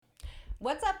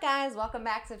What's up, guys? Welcome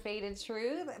back to Faded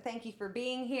Truth. Thank you for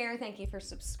being here. Thank you for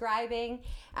subscribing.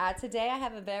 Today I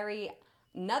have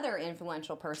another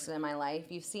influential person in my life.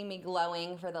 You've seen me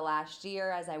glowing for the last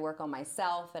year as I work on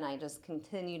myself and I just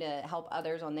continue to help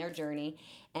others on their journey.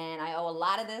 And I owe a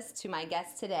lot of this to my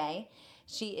guest today.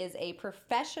 She is a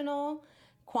professional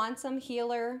quantum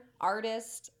healer,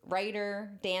 artist,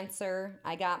 writer, dancer.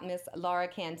 I got Miss Laura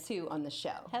Cantu on the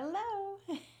show. Hello.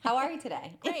 How are you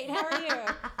today? Great. How are you?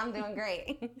 I'm doing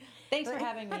great. Thanks for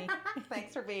having me.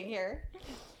 Thanks for being here.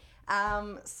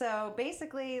 So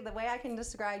basically, the way I can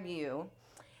describe you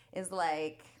is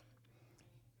like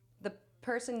the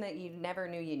person that you never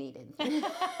knew you needed. Because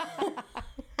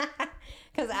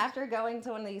after going to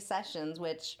one of these sessions,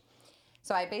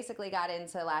 so I basically got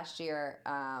into last year,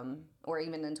 or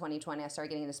even in 2020, I started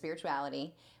getting into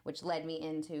spirituality, which led me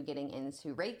into getting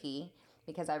into Reiki,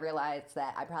 because I realized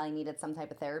that I probably needed some type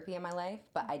of therapy in my life,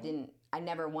 but I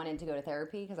never wanted to go to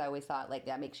therapy because I always thought, like,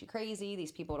 that makes you crazy.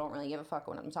 These people don't really give a fuck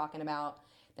what I'm talking about.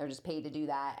 They're just paid to do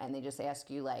that, and they just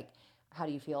ask you, like, how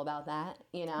do you feel about that,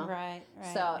 you know? Right.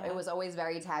 So yeah. It was always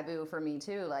very taboo for me,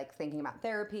 too, like, thinking about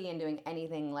therapy and doing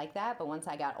anything like that. But once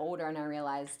I got older and I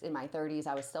realized in my 30s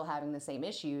I was still having the same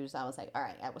issues, I was like, all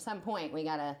right, at some point we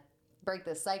got to break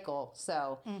this cycle,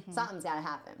 so something's got to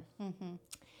happen.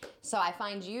 So I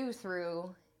find you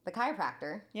through the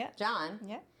chiropractor, John,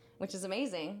 which is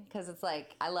amazing because it's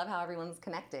like, I love how everyone's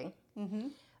connecting.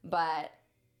 But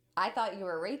I thought you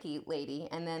were a Reiki lady,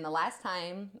 and then the last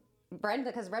time,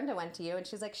 because Brenda went to you, and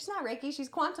she's like, she's not Reiki, she's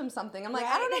quantum something. I'm like,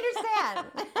 I don't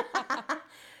understand.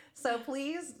 So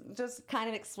please just kind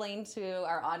of explain to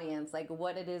our audience, like,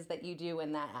 what it is that you do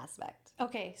in that aspect.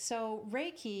 Okay, so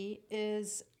Reiki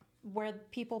is where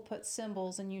people put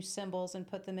symbols and use symbols and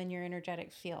put them in your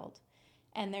energetic field.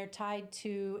 And they're tied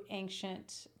to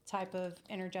ancient type of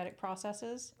energetic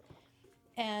processes.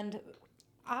 And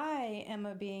I am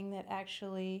a being that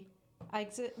actually,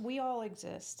 we all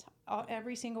exist.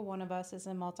 Every single one of us is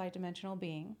a multidimensional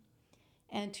being.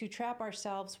 And to trap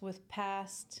ourselves with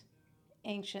past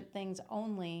ancient things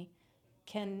only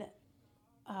can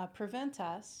prevent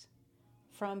us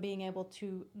from being able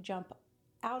to jump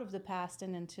out of the past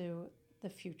and into the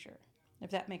future, if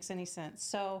that makes any sense.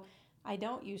 So I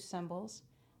don't use symbols.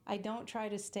 I don't try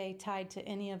to stay tied to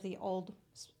any of the old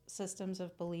systems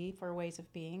of belief or ways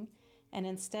of being. And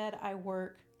instead I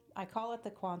call it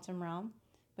the quantum realm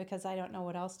because I don't know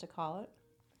what else to call it.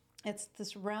 It's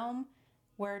this realm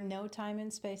where no time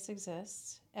and space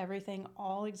exists. Everything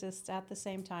all exists at the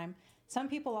same time. Some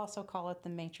people also call it the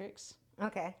Matrix.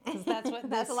 Okay. That's what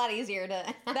that's a lot easier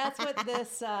to. That's what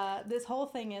this whole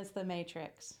thing is, the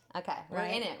Matrix. Okay, we're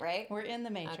in it, right? We're in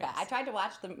the Matrix. Okay, I tried to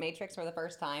watch the Matrix for the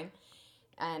first time,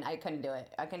 and I couldn't do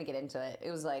it. I couldn't get into it. It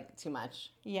was like too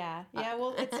much. Yeah.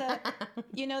 Well, it's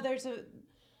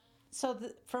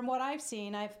from what I've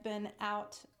seen, I've been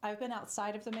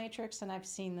outside of the Matrix, and I've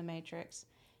seen the Matrix.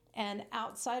 And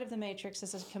outside of the Matrix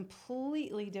is a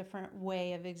completely different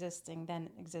way of existing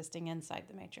than existing inside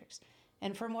the Matrix.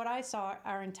 And from what I saw,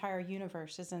 our entire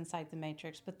universe is inside the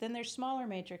Matrix. But then there's smaller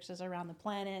matrices around the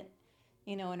planet,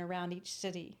 and around each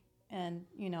city and,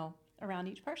 around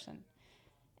each person.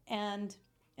 And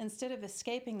instead of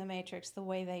escaping the Matrix the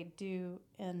way they do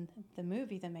in the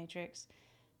movie The Matrix,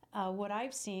 what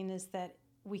I've seen is that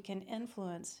we can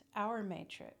influence our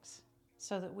Matrix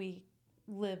so that we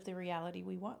live the reality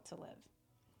we want to live.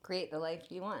 Create the life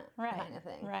you want, kind of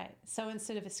thing. Right. So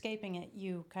instead of escaping it,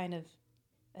 you kind of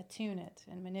attune it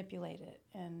and manipulate it.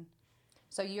 And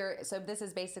so this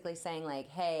is basically saying, like,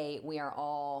 hey, we are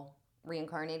all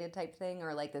reincarnated type thing,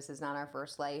 or like this is not our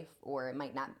first life, or it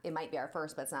might be our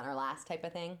first but it's not our last type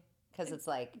of thing, because it's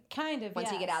like kind of once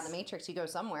you get out of the Matrix you go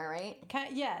somewhere, right?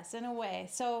 Yes, in a way.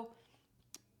 So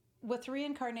with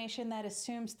reincarnation, that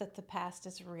assumes that the past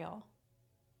is real,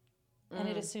 and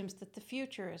it assumes that the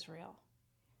future is real.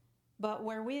 But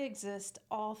where we exist,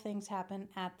 all things happen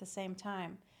at the same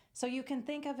time. So you can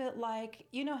think of it like,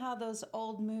 how those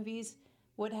old movies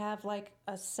would have like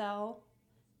a cell,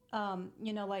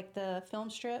 like the film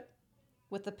strip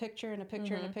with the picture and a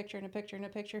picture and a picture and a picture and a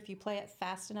picture. If you play it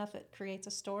fast enough, it creates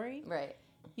a story. Right.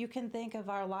 You can think of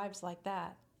our lives like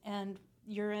that. And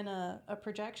you're in a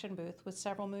projection booth with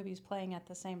several movies playing at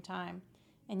the same time.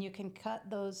 And you can cut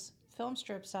those film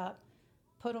strips up,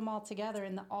 put them all together,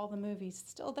 and all the movies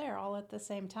still there all at the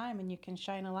same time, and you can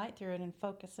shine a light through it and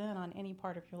focus in on any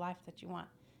part of your life that you want.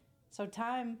 So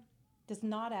time does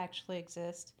not actually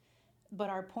exist, but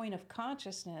our point of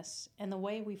consciousness and the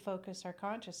way we focus our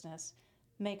consciousness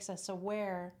makes us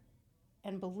aware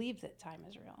and believe that time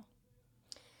is real.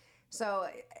 So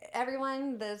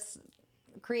everyone, this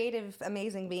creative,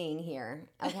 amazing being here.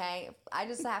 Okay. I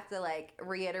just have to like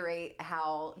reiterate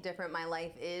how different my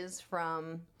life is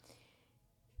from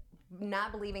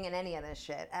not believing in any of this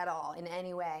shit at all in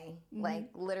any way. Like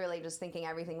literally just thinking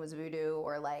everything was voodoo,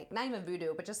 or like not even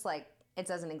voodoo, but just like it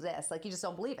doesn't exist. Like you just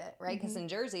don't believe it, right? Because in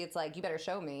Jersey, it's like you better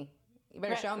show me. You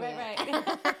better show me. Right.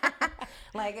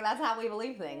 Like that's how we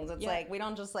believe things. It's Yeah. like we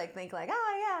don't just like think like,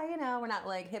 oh yeah, you know, we're not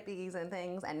like hippies and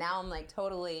things. And now I'm like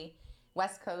totally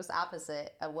West Coast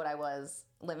opposite of what I was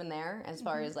living there as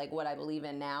far as like what I believe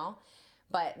in now.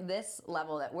 But this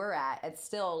level that we're at, it's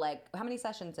still like, how many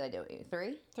sessions did I do?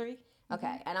 3? 3.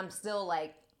 Okay. And I'm still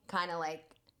like, kind of like,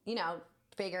 you know,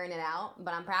 figuring it out.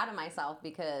 But I'm proud of myself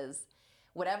because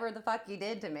whatever the fuck you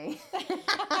did to me,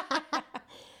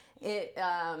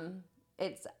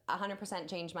 it's 100%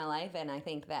 changed my life. And I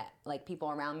think that like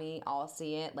people around me all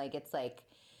see it. Like it's like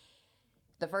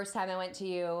the first time I went to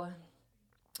you,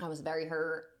 I was very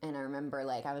hurt. And I remember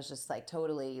like I was just like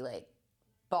totally like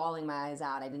bawling my eyes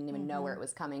out. I didn't even know where it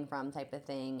was coming from type of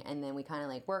thing. And then we kind of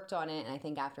like worked on it. And I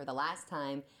think after the last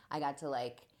time I got to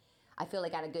like, I feel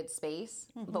like at a good space.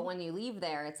 But when you leave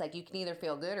there, it's like you can either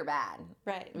feel good or bad.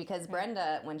 Right. Because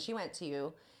Brenda, when she went to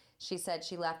you, she said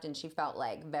she left and she felt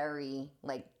like very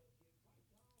like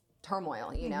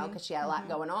turmoil, you know, because she had a lot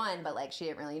going on, but like she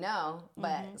didn't really know.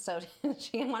 But so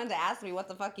she wanted to ask me what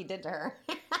the fuck you did to her.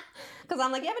 Because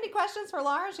I'm like, you have any questions for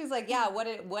Laura? She's like, yeah,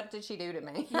 what did she do to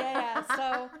me? Yeah.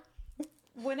 So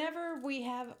whenever we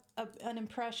have an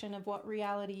impression of what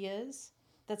reality is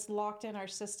that's locked in our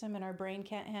system and our brain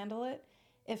can't handle it,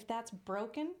 if that's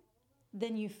broken,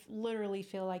 then you literally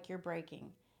feel like you're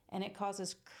breaking. And it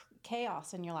causes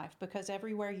chaos in your life because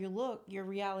everywhere you look, your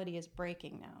reality is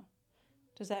breaking now.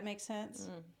 Does that make sense?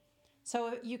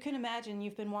 So you can imagine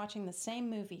you've been watching the same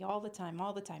movie all the time.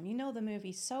 You know the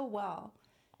movie so well.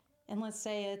 And let's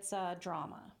say it's a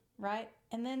drama, right?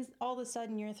 And then all of a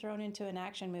sudden you're thrown into an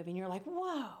action movie and you're like,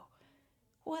 whoa,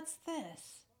 what's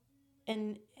this?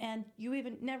 And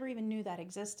you never even knew that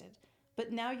existed.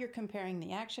 But now you're comparing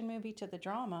the action movie to the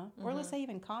drama, or let's say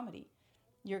even comedy.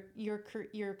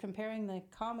 You're comparing the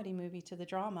comedy movie to the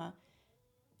drama,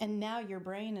 and now your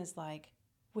brain is like,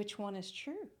 which one is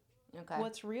true? Okay.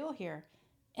 What's real here?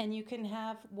 And you can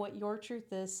have what your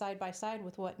truth is side by side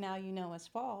with what now you know is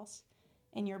false.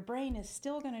 And your brain is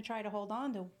still going to try to hold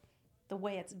on to the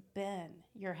way it's been,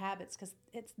 your habits, because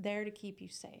it's there to keep you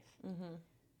safe.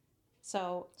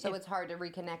 So it's hard to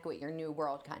reconnect with your new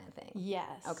world kind of thing.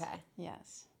 Yes. Okay.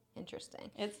 Yes. Interesting.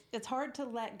 It's hard to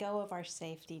let go of our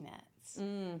safety nets.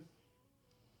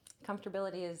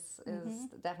 Comfortability is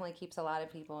definitely keeps a lot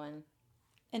of people in.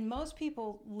 And most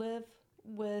people live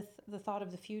with the thought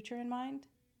of the future in mind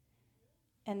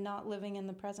and not living in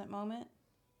the present moment.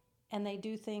 And they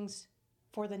do things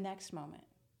for the next moment.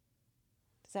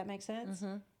 Does that make sense?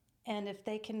 And if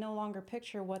they can no longer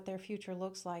picture what their future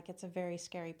looks like, it's a very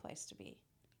scary place to be.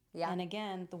 Yeah. And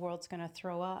again, the world's going to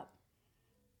throw up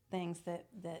things that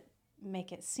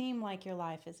make it seem like your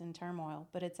life is in turmoil,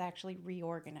 but it's actually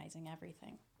reorganizing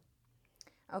everything.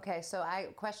 Okay, so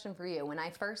question for you. When I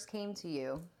first came to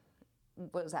you,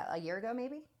 what was that, a year ago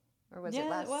maybe? Or was it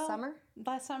last summer?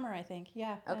 Last summer, I think.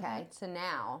 Yeah. Okay, to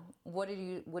now, what do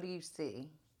you see?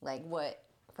 Like what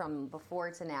from before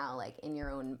to now, like in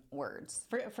your own words?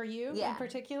 For you in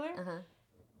particular?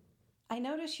 I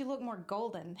noticed you look more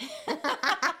golden.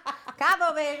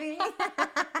 Cabo, baby.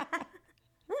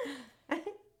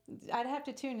 I'd have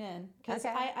to tune in because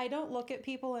I don't look at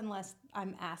people unless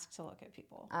I'm asked to look at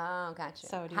people. Oh, gotcha.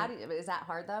 So is that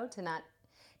hard though to not?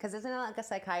 Because isn't it like a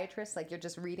psychiatrist? Like you're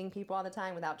just reading people all the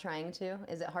time without trying to.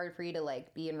 Is it hard for you to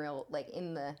like be in real, like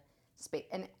in the space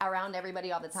and around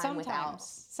everybody all the time?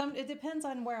 Sometimes. It depends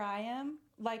on where I am.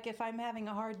 Like if I'm having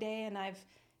a hard day and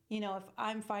if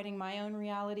I'm fighting my own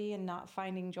reality and not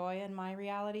finding joy in my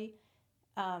reality,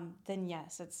 then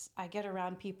yes, I get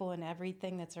around people and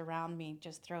everything that's around me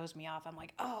just throws me off. I'm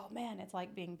like, oh man, it's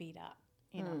like being beat up,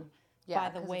 by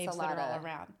the waves that are all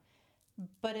around.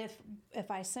 But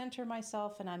if I center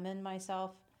myself and I'm in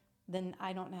myself, then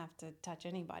I don't have to touch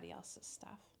anybody else's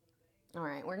stuff. All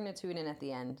right, we're going to tune in at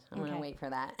the end. I'm going to wait for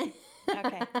that.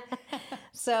 Okay.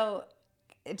 So,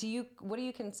 what do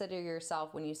you consider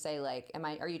yourself when you say like,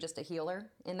 are you just a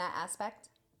healer in that aspect?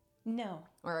 No.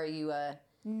 Or are you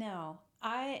No.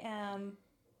 I am.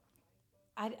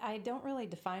 I don't really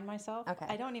define myself. Okay.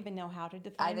 I don't even know how to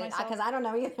define myself. Because I don't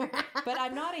know either. But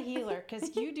I'm not a healer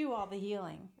because you do all the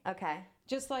healing. Okay.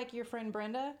 Just like your friend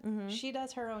Brenda, she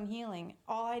does her own healing.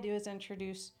 All I do is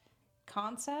introduce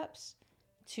concepts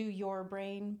to your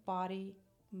brain, body,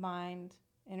 mind,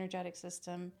 energetic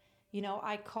system.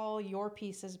 I call your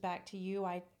pieces back to you.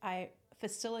 I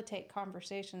facilitate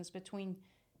conversations between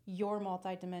your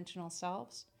multidimensional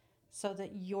selves so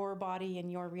that your body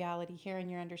and your reality here and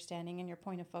your understanding and your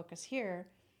point of focus here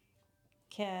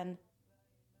can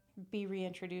be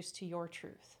reintroduced to your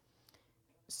truth.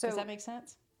 So Does that make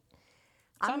sense?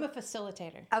 So I'm a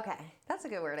facilitator. Okay, that's a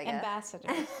good word, I guess.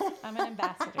 Ambassador. I'm an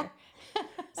ambassador.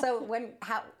 So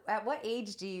at what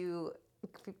age do you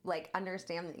like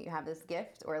understand that you have this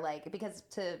gift, or like, because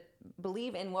to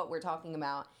believe in what we're talking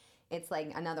about, it's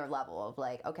like another level of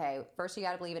like, okay, first you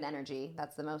got to believe in energy.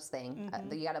 That's the most thing.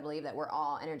 You got to believe that we're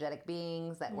all energetic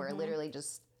beings, that we're literally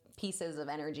just pieces of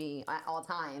energy at all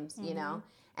times, you know?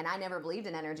 And I never believed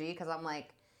in energy because I'm like,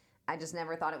 I just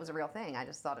never thought it was a real thing. I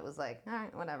just thought it was like, all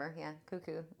right, whatever. Yeah,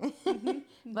 cuckoo.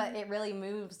 But it really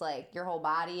moves like your whole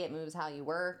body. It moves how you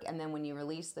work. And then when you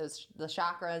release the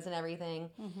chakras and everything.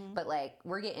 But like,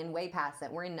 we're getting way past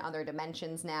it. We're in other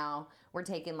dimensions now. We're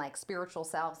taking like spiritual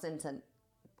selves into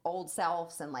old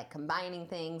selves and like combining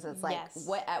things. It's like,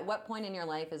 at what point in your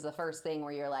life is the first thing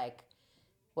where you're like,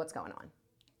 what's going on?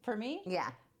 For me? Yeah.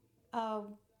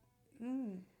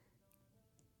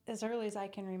 As early as I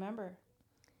can remember.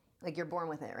 Like you're born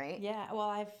with it, right? Yeah.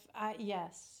 Well,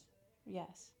 yes.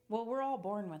 Well, we're all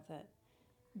born with it.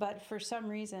 But for some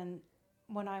reason,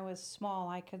 when I was small,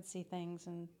 I could see things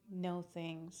and know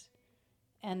things.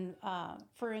 And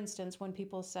for instance, when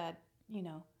people said, you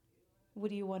know,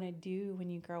 what do you want to do when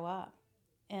you grow up?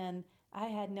 And I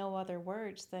had no other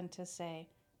words than to say,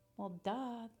 well,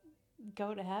 duh,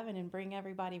 go to heaven and bring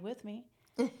everybody with me.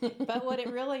 But what it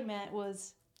really meant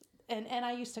was, and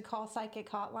I used to call psychic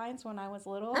hotlines when I was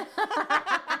little.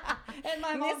 And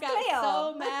my mom got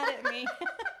so mad at me.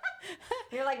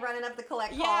 You're like running up to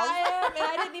collect calls. Yeah, I am. And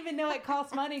I didn't even know it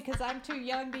cost money because I'm too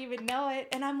young to even know it.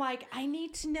 And I'm like, I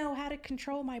need to know how to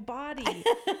control my body.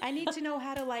 I need to know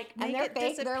how to like make it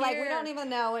disappear. They're like, we don't even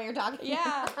know what you're talking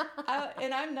about.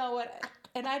 And I know what,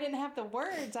 and I didn't have the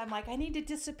words. I'm like, I need to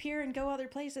disappear and go other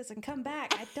places and come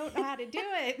back. I don't know how to do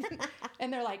it.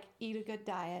 And they're like, eat a good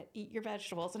diet, eat your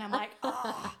vegetables. And I'm like,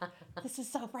 oh, this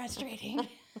is so frustrating.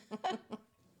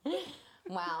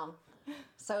 Wow.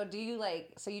 So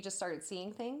so you just started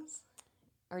seeing things?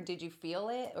 Or did you feel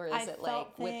it? Or is it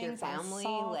like with your family?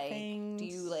 Like, do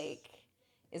you like,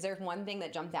 is there one thing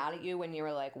that jumped out at you when you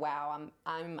were like, wow,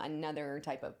 I'm another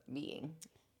type of being?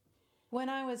 When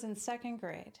I was in second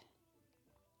grade,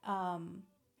 I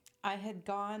had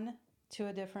gone to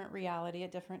a different reality, a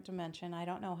different dimension. I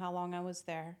don't know how long I was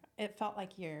there. It felt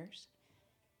like years.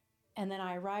 And then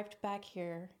I arrived back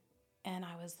here and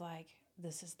I was like,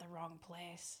 this is the wrong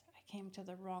place. I came to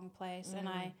the wrong place. And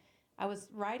I was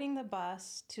riding the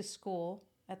bus to school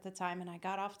at the time, and I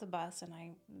got off the bus and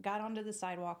I got onto the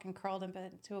sidewalk and curled up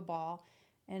into a ball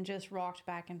and just rocked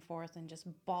back and forth and just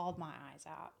bawled my eyes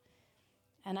out.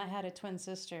 And I had a twin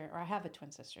sister, or I have a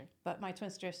twin sister, but my twin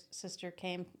sister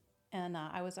came and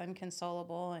I was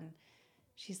inconsolable, and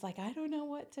she's like, I don't know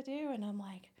what to do. And I'm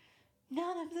like,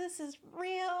 none of this is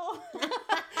real.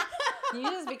 You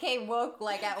just became woke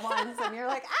like at once, and you're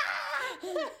like, ah!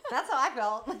 That's how I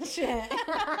felt. Shit.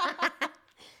 I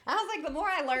was like, the more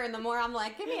I learn, the more I'm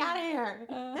like, get me out of here.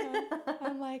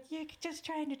 I'm like, you're just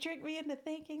trying to trick me into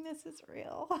thinking this is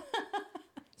real.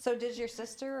 So did your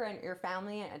sister and your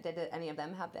family, did any of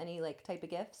them have any like type of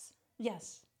gifts?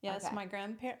 Yes. Okay. My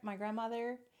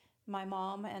grandmother, my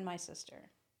mom, and my sister.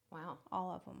 Wow.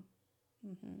 All of them.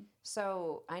 Mm-hmm.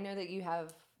 So I know that you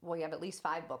have at least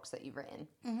 5 books that you've written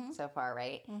so far,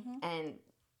 right? And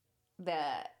the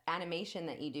animation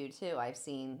that you do too, I've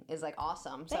seen, is like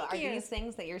awesome. So are these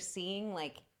things that you're seeing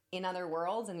like in other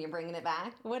worlds and you're bringing it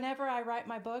back? Whenever I write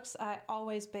my books, I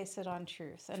always base it on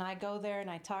truth. And I go there and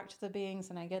I talk to the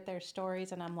beings and I get their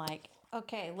stories and I'm like,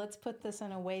 okay, let's put this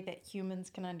in a way that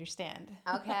humans can understand.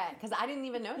 Okay, because I didn't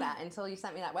even know that until you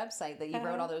sent me that website that you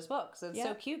wrote all those books. It's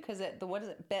so cute because what is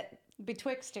it?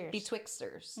 Betwixters.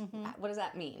 Betwixters. What does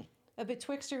that mean? A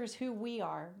betwixter is who we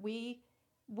are. We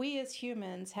as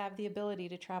humans have the ability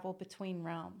to travel between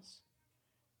realms.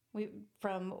 Like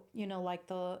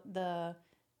the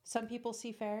some people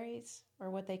see fairies, or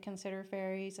what they consider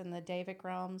fairies, in the Davic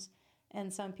realms,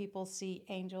 and some people see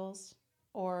angels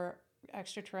or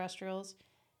extraterrestrials.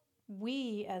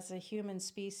 We as a human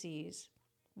species,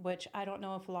 which I don't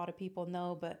know if a lot of people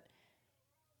know, but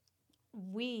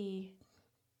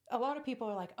a lot of people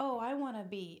are like, oh, I want to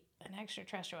be an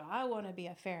extraterrestrial. I want to be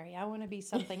a fairy. I want to be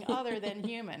something other than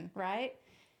human, right?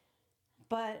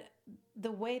 But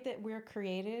the way that we're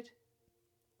created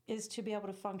is to be able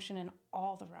to function in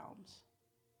all the realms.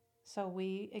 So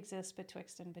we exist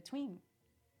betwixt and between.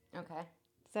 Okay.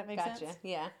 Does that make sense? Gotcha.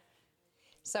 Yeah.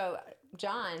 So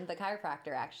John, the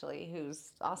chiropractor, actually,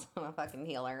 who's also a fucking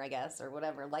healer, I guess, or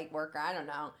whatever, light worker, I don't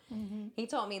know. He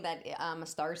told me that I'm a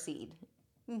star seed.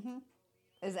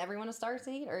 Is everyone a star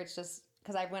seed, or it's just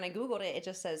because when I googled it, it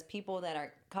just says people that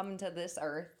are coming to this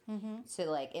earth to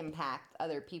like impact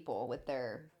other people with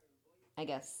their, I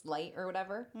guess, light or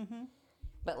whatever.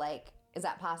 But like, is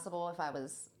that possible? If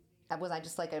was I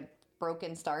just like a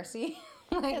broken star seed?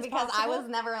 Like, It's because I possible. was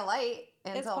never a light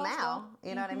until now. possible.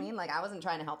 You know what I mean? Like, I wasn't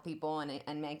trying to help people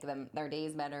and make them their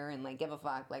days better and like give a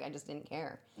fuck. Like, I just didn't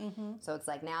care. So it's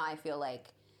like now I feel like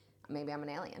maybe I'm an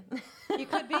alien. You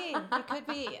could be. You could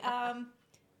be.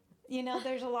 You know,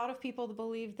 there's a lot of people that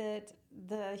believe that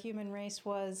the human race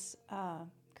was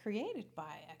created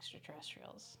by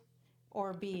extraterrestrials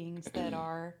or beings that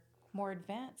are more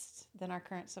advanced than our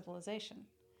current civilization.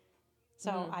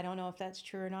 So I don't know if that's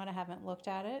true or not. I haven't looked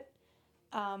at it.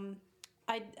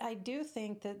 I do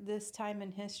think that this time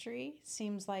in history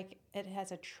seems like it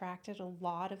has attracted a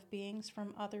lot of beings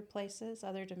from other places,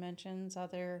 other dimensions,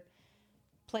 other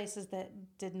places that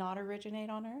did not originate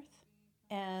on Earth.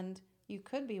 And you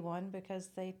could be one because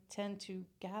they tend to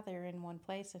gather in one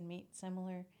place and meet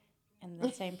similar and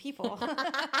the same people.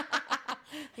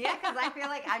 Yeah, because I feel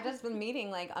like I've just been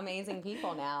meeting like amazing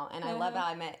people now, and I love how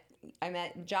I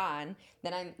met John.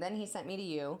 Then he sent me to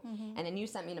you, and then you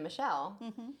sent me to Michelle,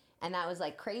 and that was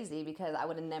like crazy because I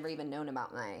would have never even known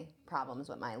about my problems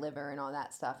with my liver and all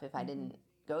that stuff if I didn't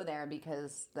go there,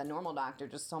 because the normal doctor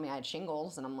just told me I had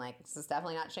shingles, and I'm like, this is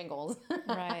definitely not shingles.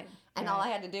 Right. And all I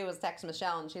had to do was text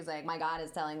Michelle, and she's like, my God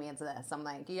is telling me it's this. I'm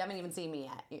like, you haven't even seen me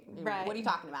yet. Right. What are you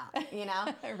talking about? You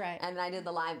know? Right. And I did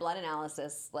the live blood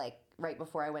analysis like right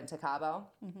before I went to Cabo.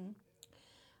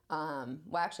 Well,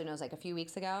 actually, no, it was like a few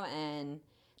weeks ago, and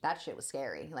that shit was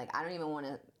scary. Like, I don't even want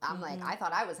to. I'm like, I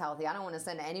thought I was healthy. I don't want to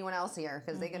send anyone else here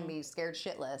because they can be scared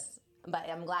shitless. But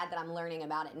I'm glad that I'm learning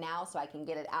about it now so I can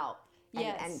get it out and,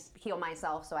 Yes. and heal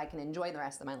myself so I can enjoy the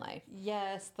rest of my life.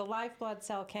 Yes, the live blood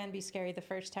cell can be scary the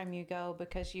first time you go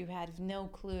because you had no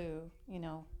clue, you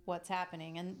know, what's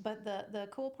happening. But the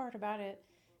cool part about it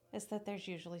is that there's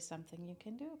usually something you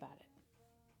can do about it.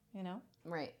 You know?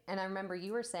 Right. And I remember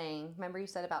you were saying, remember you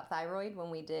said about thyroid when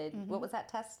we did, what was that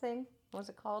test thing? What was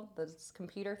it called? This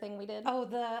computer thing we did? Oh,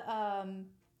 the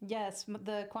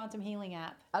quantum healing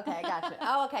app. Okay, gotcha.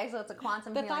 Oh, okay, so it's a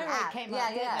quantum The healing thyroid app. came up, yeah,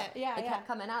 didn't yeah. it? Yeah, It yeah. kept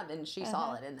coming up, and she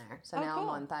saw it in there. So Oh, now I'm cool.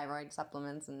 on thyroid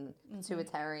supplements and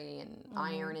pituitary and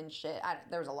iron and shit.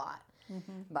 There was a lot.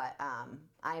 But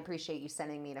I appreciate you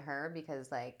sending me to her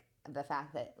because, like, the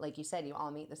fact that, like you said, you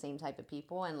all meet the same type of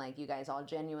people and, like, you guys all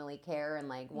genuinely care and,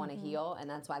 like, want to heal. And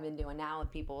that's what I've been doing now with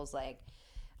people's, like,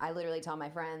 I literally tell my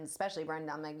friends, especially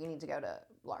Brenda, I'm like, you need to go to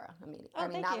Laura immediately. Oh, I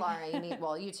mean, thank not you. Laura, you need,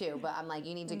 well, you too, but I'm like,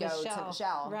 you need to go to Michelle.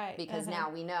 Michelle. Right, Because now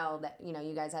we know that, you know,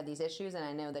 you guys have these issues, and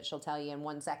I know that she'll tell you in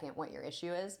 1 second what your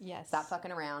issue is. Yes. Stop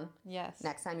fucking around. Yes.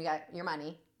 Next time you got your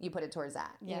money, you put it towards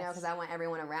that. You know, Yes. because I want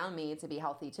everyone around me to be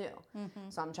healthy too.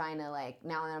 So I'm trying to, like,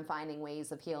 now that I'm finding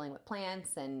ways of healing with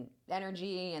plants and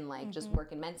energy and, like, just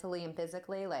working mentally and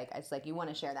physically, like, it's like you want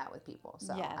to share that with people.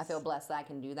 So I Yes. feel blessed that I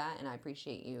can do that, and I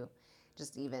appreciate you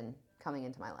just even coming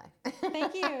into my life.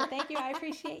 Thank you. Thank you. I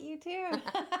appreciate you too.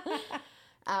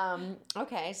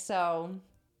 Okay, so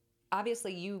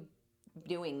obviously you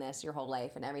doing this your whole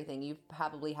life and everything, you've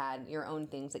probably had your own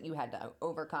things that you had to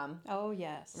overcome, Oh,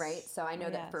 yes. right? So I know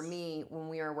that for Yes. me, when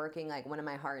we were working, like, one of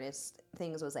my hardest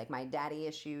things was like my daddy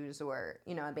issues or,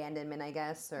 you know, abandonment, I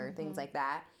guess, or things like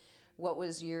that. What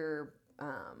was your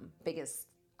biggest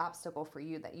obstacle for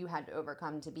you that you had to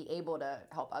overcome to be able to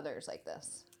help others like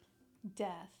this?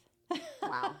 Death.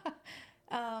 Wow.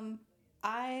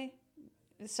 I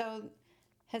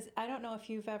don't know if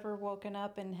you've ever woken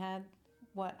up and had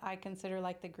what I consider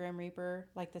like the Grim Reaper,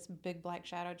 like this big black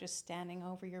shadow just standing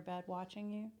over your bed watching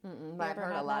you. But I've ever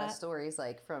heard a had lot of that? stories,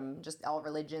 like, from just all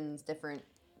religions, different,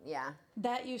 yeah.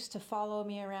 That used to follow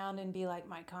me around and be like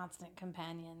my constant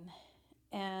companion.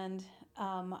 And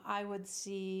I would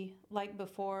see, like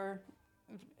before,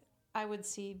 I would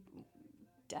see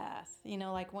death. You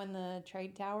know, like when the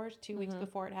trade towers, 2 weeks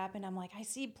before it happened, I'm like, I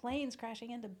see planes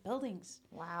crashing into buildings.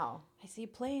 Wow. I see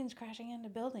planes crashing into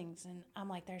buildings. And I'm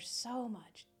like, there's so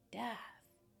much death.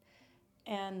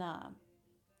 And,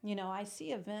 you know, I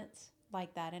see events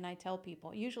like that and I tell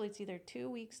people, usually it's either 2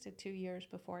 weeks to 2 years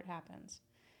before it happens.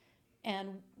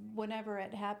 And whenever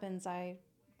it happens,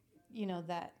 you know,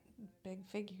 that big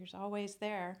figure's always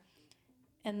there.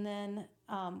 And then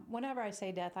whenever I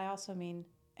say death, I also mean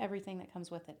everything that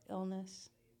comes with it. Illness.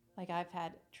 Like, I've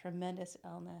had tremendous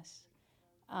illness.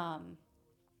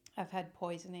 I've had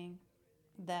poisoning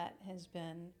that has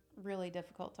been really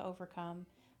difficult to overcome.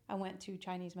 I went to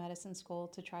Chinese medicine school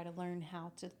to try to learn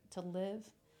how to live.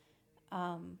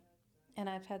 And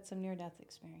I've had some near-death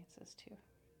experiences too.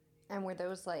 And were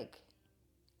those like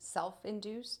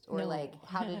self-induced or No. like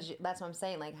how did you? That's what I'm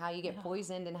saying. Like how you get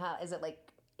poisoned and how is it like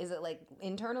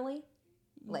internally,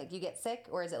 like you get sick,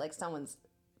 or is it like someone's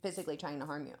physically trying to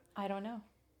harm you? I don't know.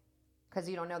 Because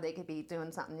you don't know they could be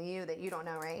doing something to you that you don't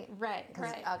know, right? Right.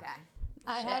 Right.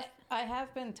 Okay. I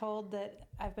have been told that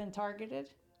I've been targeted.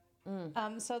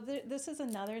 So this is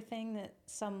another thing that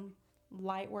some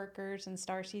light workers and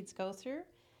starseeds go through,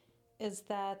 is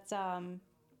that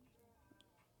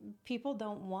people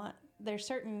don't want. There's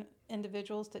certain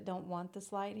individuals that don't want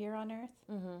this light here on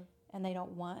Earth, and they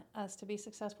don't want us to be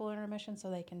successful in our mission, so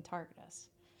they can target us.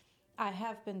 I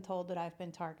have been told that I've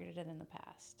been targeted in the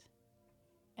past,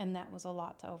 and that was a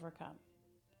lot to overcome.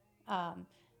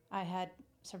 I had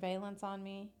surveillance on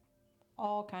me,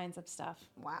 all kinds of stuff.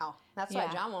 Wow. That's why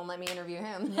Yeah. John won't let me interview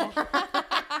him.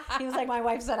 He was like, my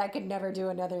wife said I could never do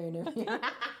another interview.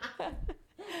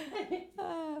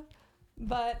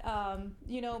 But,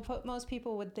 most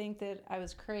people would think that I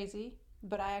was crazy,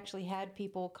 but I actually had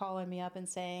people calling me up and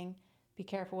saying, be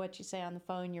careful what you say on the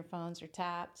phone, your phones are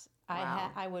tapped.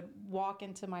 Wow. I would walk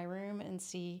into my room and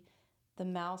see the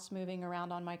mouse moving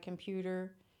around on my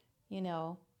computer,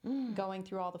 going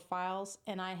through all the files.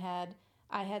 And I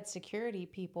had security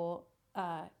people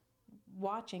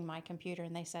watching my computer,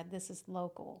 and they said, this is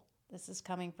local. This is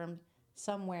coming from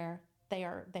somewhere. They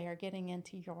are getting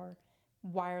into your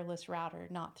wireless router,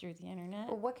 not through the internet.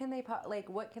 Well, what can they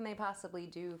possibly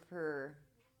do for,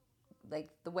 like,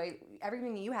 the way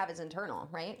everything you have is internal,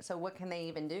 right? So what can they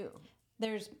even do?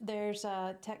 There's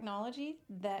technology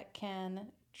that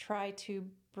can try to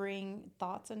bring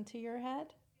thoughts into your head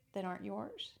that aren't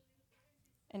yours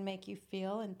and make you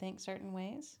feel and think certain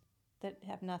ways that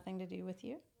have nothing to do with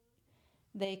you.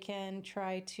 They can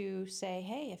try to say,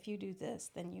 hey, if you do this,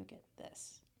 then you get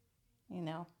this,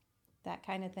 that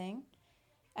kind of thing.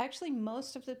 Actually,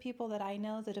 most of the people that I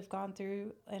know that have gone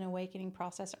through an awakening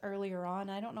process earlier on,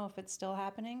 I don't know if it's still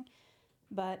happening,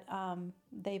 but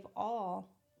they've all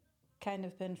kind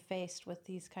of been faced with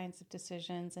these kinds of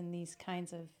decisions and these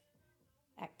kinds of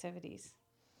activities.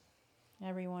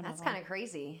 Every one That's of them. kind of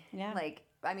crazy. Yeah. Like,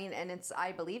 I mean, and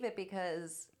I believe it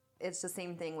because it's the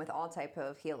same thing with all type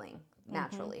of healing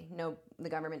naturally. No, the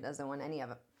government doesn't want any of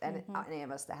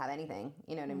us to have anything,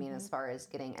 you know what I mean, as far as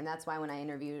getting, and that's why when I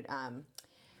interviewed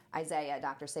Isaiah,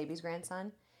 Dr. Sebi's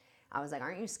grandson, I was like,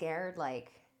 aren't you scared,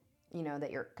 like,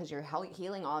 that because you're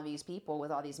healing all these people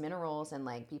with all these minerals, and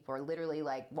like people are literally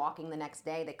like walking the next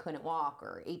day they couldn't walk,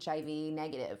 or HIV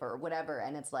negative or whatever,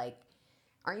 and it's like,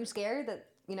 aren't you scared that,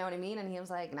 you know what I mean? And he was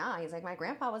like, nah, he's like, my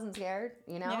grandpa wasn't scared,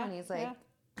 Yeah, and he's like,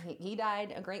 he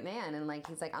died a great man, and like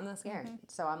he's like, I'm not scared.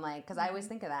 So I'm like, because I always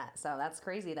think of that, so that's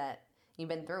crazy that you've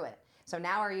been through it. So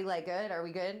now are you like good? Are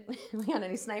we good? We got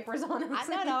any snipers on us?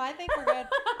 No, I think we're good.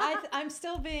 I'm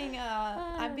still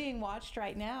I'm being watched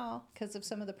right now because of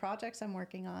some of the projects I'm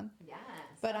working on. Yes.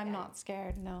 But I'm not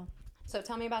scared, no. So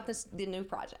tell me about the new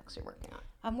projects you're working on.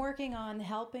 I'm working on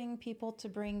helping people to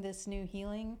bring this new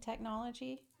healing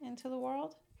technology into the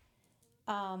world.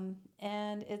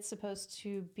 And it's supposed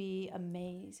to be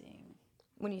amazing.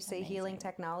 When you say healing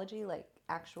technology, like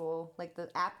actual, like the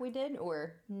app we did,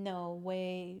 or? No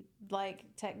way, like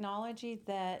technology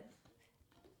that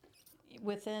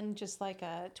within just like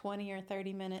a 20 or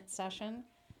 30 minute session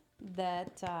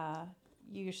that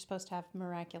you're supposed to have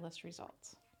miraculous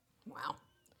results. Wow.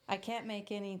 I can't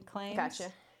make any claims.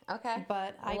 Gotcha. Okay.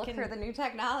 But I can look for the new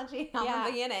technology. I'm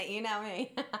gonna be in it. You know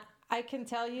me. I can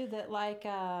tell you that like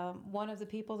one of the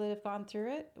people that have gone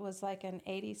through it was like an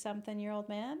 80-something-year-old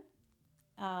man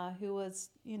who was,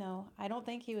 I don't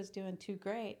think he was doing too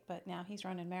great, but now he's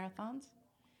running marathons.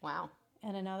 Wow.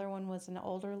 And another one was an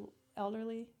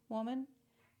elderly woman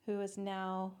who is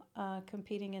now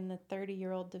competing in the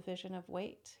 30-year-old division of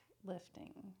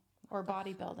weightlifting or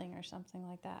bodybuilding or something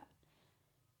like that.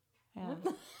 Yeah.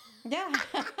 Yeah.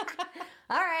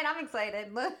 All right, I'm excited.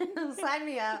 Sign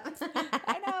me up.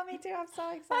 I know, me too. I'm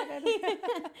so excited.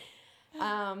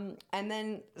 And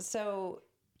then so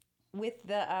with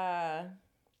the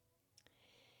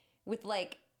with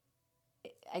like,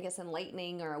 I guess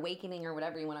enlightening or awakening or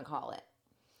whatever you want to call it.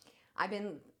 I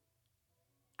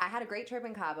had a great trip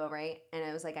in Cabo, right? And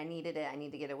it was like I needed it. I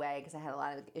need to get away because I had a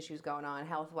lot of issues going on,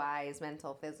 health-wise,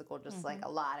 mental, physical, just like a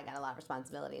lot. I got a lot of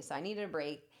responsibility. So I needed a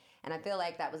break. And I feel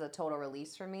like that was a total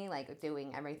release for me, like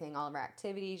doing everything, all of our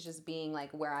activities, just being like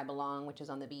where I belong, which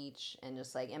is on the beach, and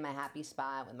just like in my happy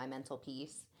spot with my mental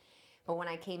peace. But when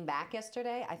I came back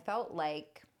yesterday, I felt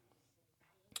like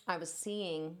I was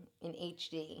seeing in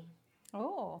HD.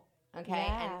 Oh. Okay.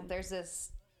 Yeah. And there's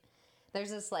this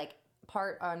like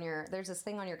part on there's this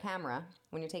thing on your camera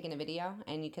when you're taking a video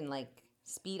and you can like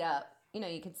speed up,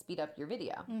 you can speed up your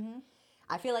video. Mm-hmm.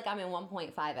 I feel like I'm in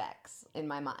 1.5x in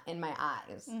my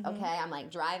eyes. Mm-hmm. Okay. I'm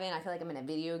like driving. I feel like I'm in a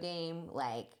video game.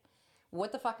 Like,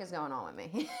 what the fuck is going on with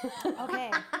me?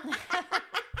 Okay.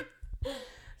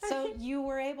 So you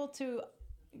were able to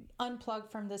unplug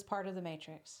from this part of the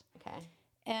matrix. Okay.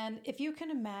 And if you can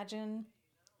imagine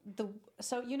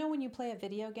so when you play a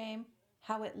video game,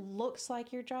 how it looks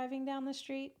like you're driving down the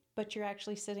street, but you're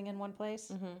actually sitting in one place?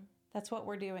 Mm-hmm. That's what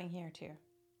we're doing here too.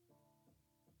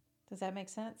 Does that make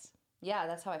sense? Yeah,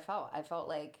 that's how I felt. I felt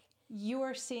like You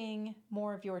are seeing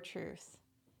more of your truth.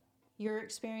 You're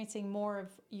experiencing more of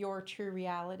your true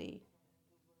reality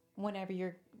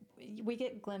whenever we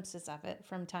get glimpses of it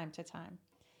from time to time.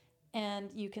 And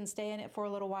you can stay in it for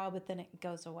a little while, but then it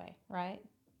goes away, right?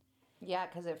 yeah,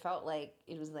 because it felt like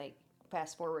it was like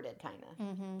fast forwarded kind of.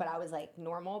 Mm-hmm. But I was like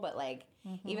normal, but like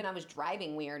even I was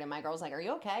driving weird, and my girl's like, "Are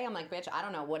you okay?" I'm like, "Bitch, I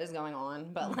don't know what is going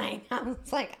on," but like I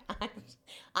was like,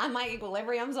 my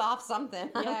equilibrium's off something.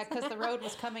 Yeah, because the road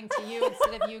was coming to you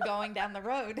instead of you going down the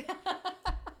road.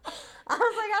 I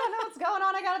was like, I don't know what's going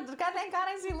on. Thank God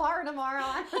I see Laura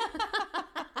tomorrow.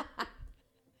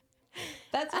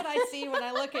 That's what I see when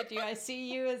I look at you. I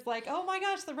see you as like, oh my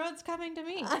gosh, the road's coming to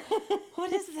me.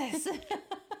 What is this?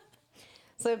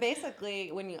 So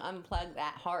basically, when you unplug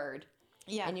that hard,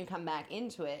 Yeah. and you come back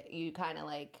into it, you kind of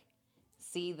like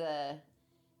see the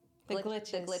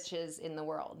glitches in the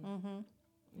world. Mm-hmm.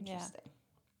 Interesting.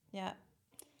 Yeah.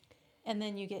 And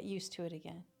then you get used to it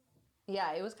again.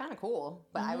 Yeah, it was kind of cool,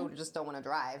 but I would just don't want to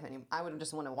drive, and I would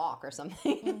just want to walk or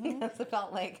something. That's what it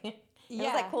felt like. It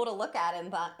was like cool to look at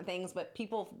and things, but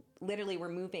people literally were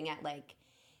moving at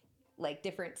like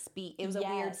different speed. It was a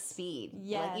weird speed.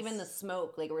 Yes. Like even the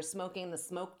smoke, like we're smoking. The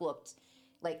smoke looked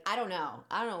like I don't know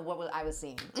what I was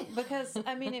seeing. Because,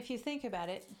 I mean, if you think about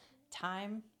it,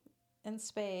 time and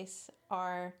space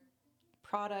are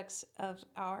products of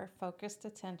our focused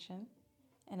attention.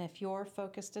 And if your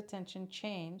focused attention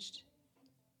changed,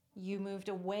 you moved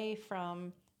away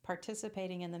from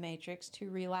participating in the matrix to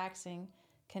relaxing,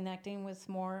 connecting with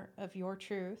more of your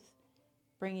truth,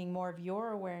 bringing more of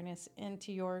your awareness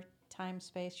into your time,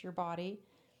 space, your body,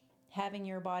 having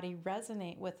your body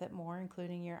resonate with it more,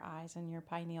 including your eyes and your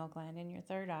pineal gland and your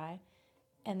third eye.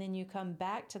 And then you come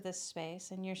back to this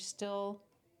space and you're still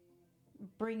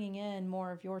bringing in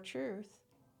more of your truth.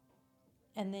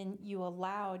 And then you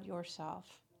allowed yourself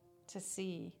to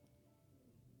see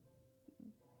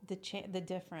the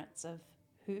difference of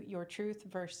your truth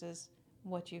versus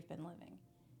what you've been living.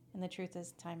 And the truth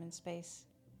is time and space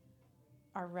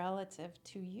are relative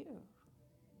to you.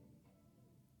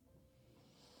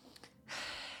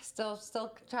 Still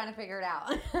trying to figure it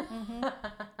out.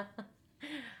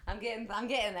 I'm getting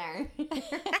there.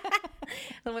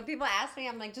 So when people ask me,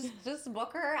 I'm like, just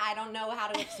book her. I don't know how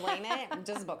to explain it.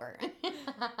 Just book her.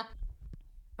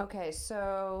 Okay,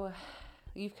 so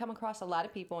you've come across a lot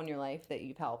of people in your life that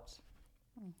you've helped.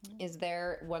 Is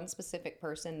there one specific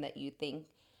person that you think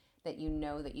that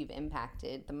that you've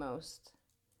impacted the most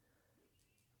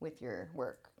with your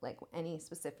work? Like any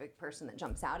specific person that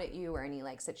jumps out at you, or any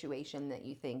like situation that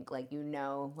you think like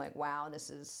like, wow, this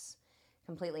is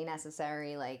completely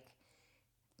necessary, like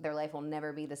their life will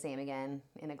never be the same again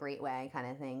in a great way kind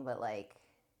of thing, but like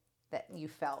that you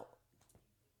felt?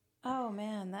 Oh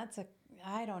man,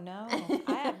 I don't know.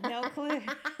 I have no clue.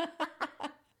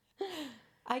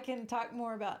 I can talk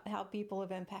more about how people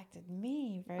have impacted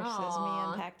me versus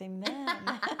Aww. me impacting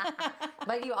them.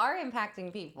 But you are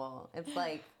impacting people. It's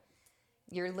like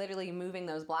you're literally moving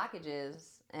those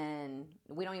blockages, and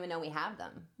we don't even know we have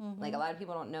them. Like a lot of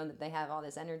people don't know that they have all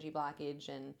this energy blockage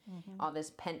and all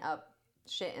this pent up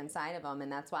shit inside of them,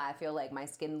 and that's why I feel like my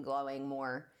skin's glowing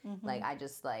more. Like I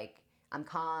just like I'm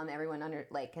calm. Everyone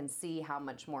can see how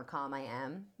much more calm I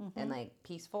am and like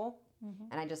peaceful.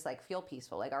 And I just like feel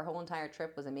peaceful. Like our whole entire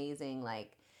trip was amazing.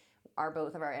 Like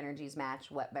both of our energies match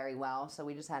very well. So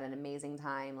we just had an amazing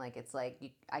time. Like it's like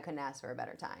I couldn't ask for a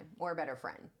better time or a better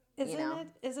friend.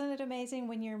 Isn't it amazing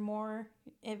when you're more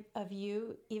of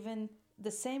you, even the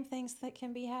same things that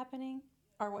can be happening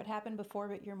are what happened before,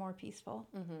 but you're more peaceful.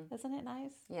 Isn't it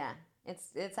nice? Yeah,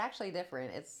 it's actually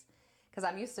different. It's because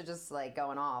I'm used to just like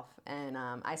going off, and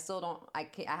I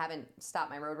haven't stopped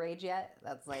my road rage yet.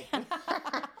 That's like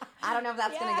I don't know if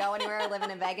that's gonna go anywhere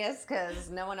living in Vegas, because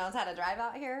no one knows how to drive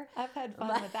out here. I've had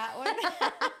fun with that one.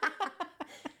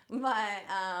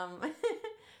 But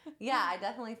yeah, I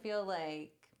definitely feel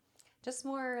like just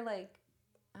more like,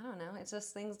 I don't know, it's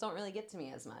just things don't really get to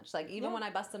me as much. Like even when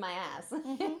I busted my ass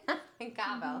in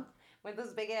Cabo, with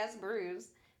this big ass bruise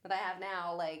that I have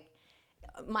now, like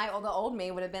the old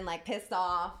me would have been like pissed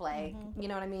off, like you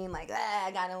know what I mean, like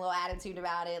I got a little attitude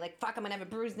about it, like fuck, I'm gonna have a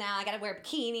bruise now, I gotta wear a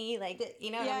bikini, like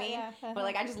you know what I mean. But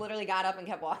like I just literally got up and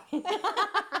kept walking.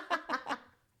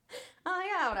 Oh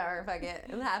yeah, whatever, fuck it,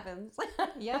 it happens.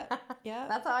 Yeah.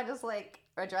 That's how I just like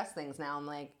address things now. I'm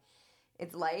like,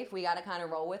 it's life. We got to kind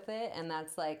of roll with it, and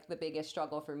that's like the biggest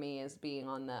struggle for me is being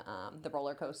on the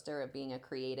roller coaster of being a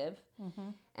creative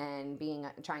and being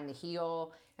trying to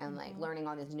heal and like learning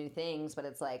all these new things. But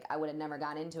it's like I would have never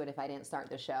got into it if I didn't start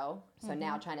the show. So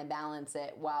now trying to balance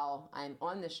it while I'm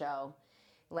on the show.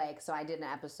 Like, so I did an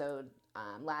episode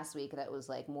last week that was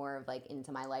like more of like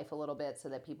into my life a little bit, so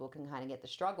that people can kind of get the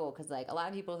struggle, because like a lot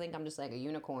of people think I'm just like a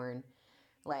unicorn.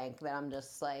 Like that I'm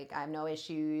just like I have no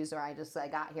issues, or I just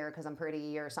like got here because I'm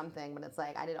pretty or something. But it's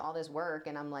like I did all this work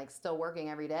and I'm like still working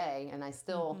every day, and I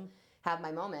still have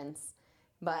my moments.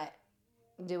 But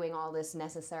doing all this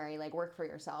necessary like work for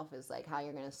yourself is like how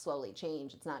you're going to slowly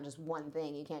change. It's not just one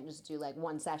thing. You can't just do like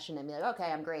one session and be like,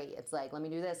 okay, I'm great. It's like, let me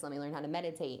do this. Let me learn how to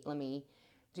meditate. Let me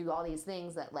do all these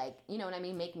things that like, you know what I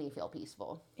mean, make me feel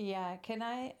peaceful. Yeah. Can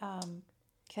I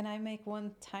make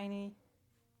one tiny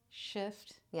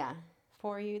shift? Yeah.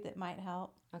 For you that might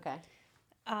help. Okay.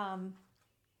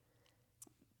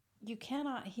 You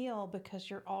cannot heal because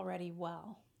you're already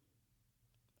well.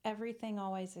 Everything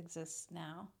always exists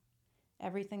now.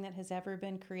 Everything that has ever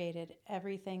been created,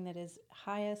 everything that is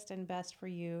highest and best for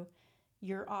you,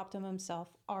 your optimum self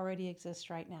already exists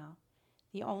right now.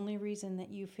 The only reason that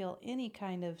you feel any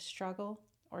kind of struggle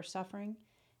or suffering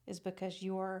is because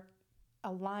you're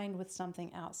aligned with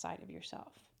something outside of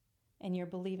yourself and you're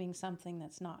believing something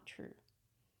that's not true.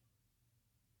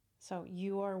 So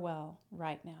you are well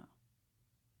right now.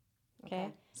 Okay?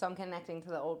 So I'm connecting to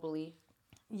the old belief.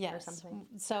 Yes. Or something.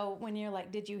 So when you're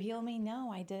like, did you heal me?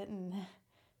 No, I didn't.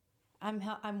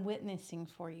 I'm witnessing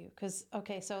for you. Because,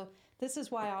 okay, so this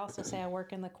is why I also say I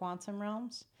work in the quantum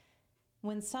realms.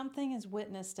 When something is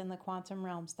witnessed in the quantum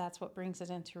realms, that's what brings it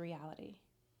into reality.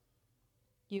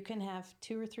 You can have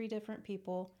 2 or 3 different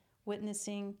people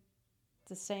witnessing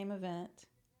the same event.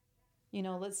 You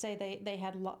know, let's say they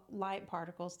had light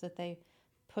particles that they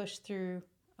pushed through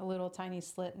a little tiny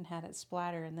slit and had it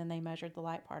splatter, and then they measured the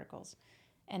light particles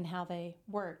and how they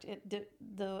worked.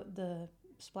 The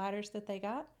splatters that they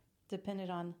got depended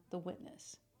on the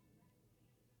witness.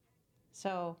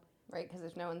 So right, because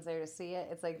if no one's there to see it,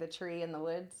 it's like the tree in the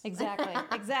woods.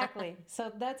 Exactly.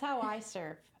 So that's how I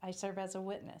serve. I serve as a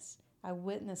witness. I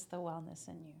witness the wellness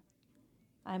in you.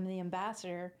 I'm the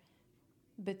ambassador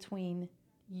between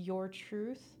your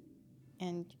truth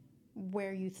and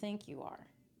where you think you are.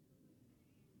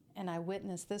 And I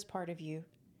witness this part of you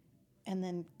and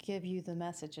then give you the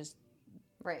messages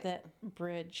that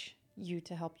bridge you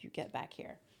to help you get back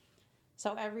here.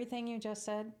 So everything you just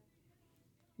said,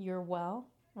 you're well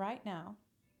right now.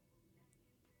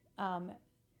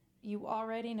 You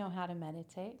already know how to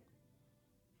meditate.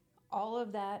 All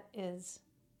of that is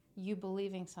you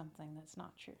believing something that's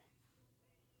not true.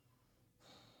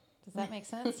 Does that make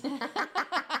sense?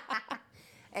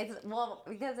 It's well,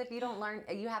 because if you don't learn,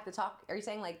 you have to talk. Are you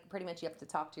saying like pretty much you have to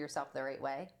talk to yourself the right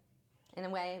way? In a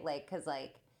way, like, because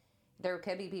like there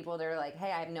could be people that are like,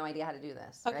 hey, I have no idea how to do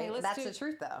this. Okay, right? That's the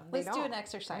truth though. Let's do an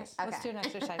exercise. Okay. Let's do an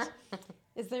exercise.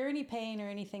 Is there any pain or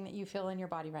anything that you feel in your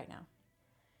body right now?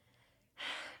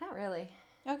 Not really.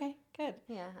 Okay, good.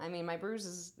 Yeah, I mean, my bruise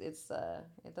is, it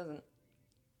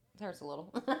hurts a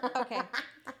little. Okay.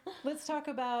 Let's talk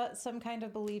about some kind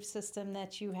of belief system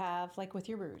that you have, like with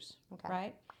your bruise,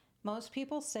 right? Most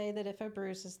people say that if a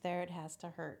bruise is there, it has to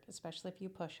hurt, especially if you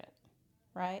push it,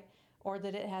 right? Or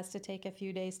that it has to take a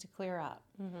few days to clear up.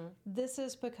 Mm-hmm. This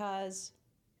is because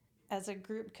as a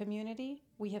group community,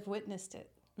 we have witnessed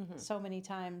it so many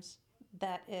times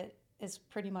that it is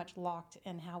pretty much locked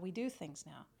in how we do things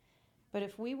now. But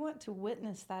if we want to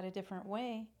witness that a different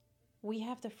way, we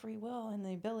have the free will and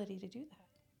the ability to do that.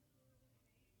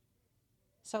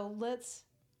 So let's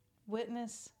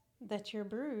witness that your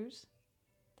bruise,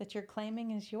 that you're claiming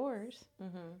is yours,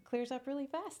 clears up really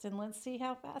fast. And let's see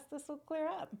how fast this will clear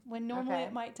up. When normally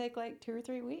it might take like 2 or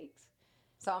 3 weeks.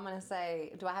 So I'm going to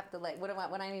say, do I have to like,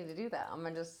 what I need to do though?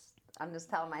 I'm just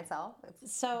telling myself.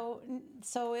 So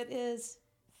it is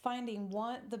finding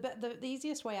one, the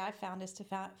easiest way I found is to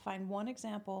find one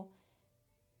example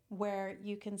where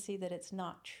you can see that it's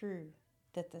not true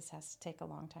that this has to take a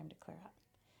long time to clear up.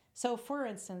 So for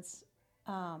instance,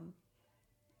 I'm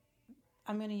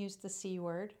going to use the C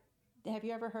word. Have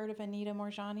you ever heard of Anita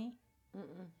Moorjani?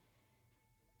 Mm-mm.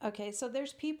 Okay, so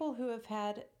there's people who have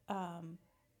had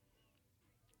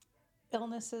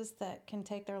illnesses that can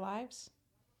take their lives.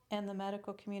 and the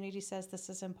medical community says this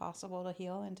is impossible to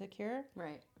heal and to cure,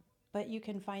 Right. but you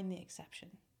can find the exception.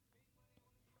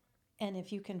 And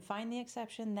if you can find the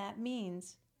exception, that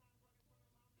means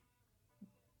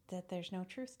that there's no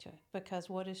truth to it. Because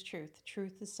what is truth?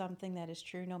 Truth is something that is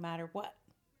true no matter what.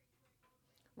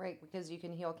 Right, because you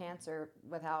can heal cancer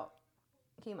without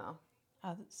chemo.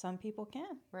 Some people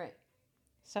can. Right.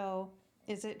 So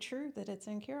is it true that it's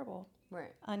incurable,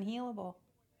 Right. unhealable,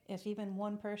 if even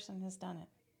one person has done it?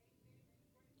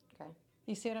 Okay.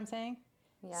 You see what I'm saying?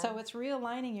 Yeah. So it's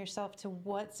realigning yourself to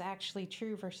what's actually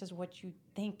true versus what you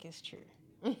think is true.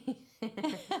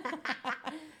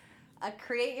 A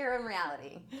create your own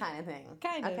reality kind of thing.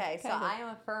 Kind of, Okay, so kind of. I am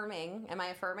affirming. Am I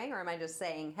affirming or am I just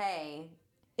saying, hey,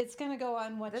 It's going to go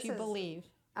on what This you is- believe.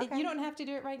 okay. You don't have to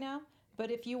do it right now,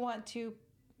 but if you want to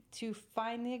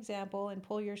find the example and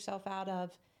pull yourself out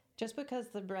of, just because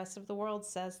the rest of the world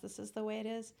says this is the way it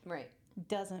is, right.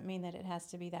 doesn't mean that it has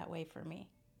to be that way for me.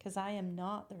 Because I am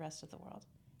not the rest of the world.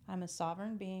 I'm a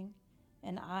sovereign being,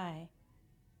 and I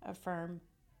affirm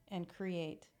and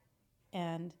create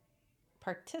and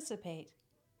participate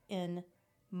in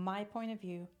my point of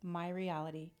view, my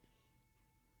reality.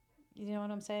 You know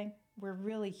what I'm saying? We're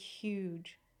really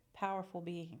huge, powerful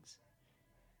beings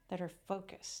that are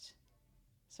focused.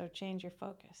 So change your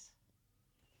focus.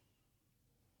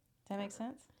 Does that make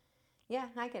sense? Yeah,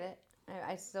 I get it.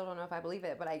 I still don't know if I believe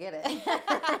it, but I get it.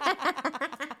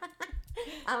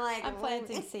 I'm like, I'm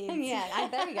planting seeds. Yeah,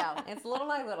 there you go. It's little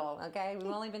by little, okay?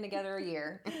 We've only been together a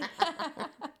year.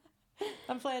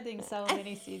 I'm planting so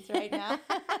many seeds right now.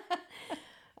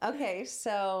 Okay,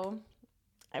 so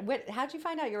how'd you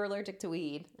find out you were allergic to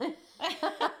weed?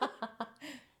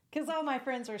 Because all my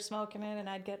friends were smoking it, and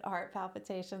I'd get heart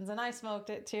palpitations, and I smoked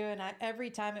it too, and every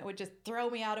time it would just throw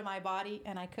me out of my body,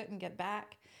 and I couldn't get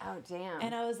back. Oh, damn.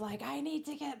 And I was like, I need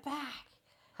to get back.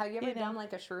 Have you ever you know. done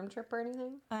like a shroom trip or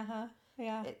anything?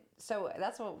 Yeah. So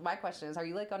that's what my question is. Are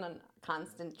you like on a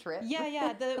constant trip?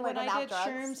 Yeah. Like When I without did drugs?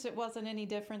 shrooms, it wasn't any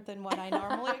different than what I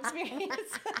normally experience.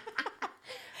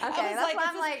 Okay, was that's like, why is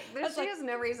I'm this- like, I was she like, has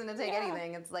no reason to take yeah.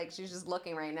 anything. It's like she's just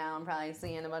looking right now and probably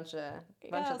seeing a bunch of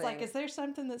I was things. like, is there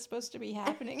something that's supposed to be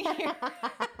happening here?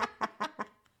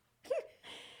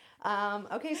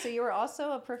 Okay, so you were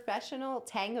also a professional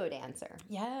tango dancer.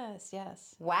 Yes.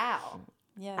 Wow.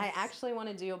 Yes. I actually want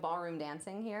to do a ballroom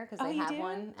dancing here because Oh, they you have do?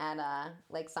 one at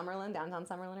like Summerlin, downtown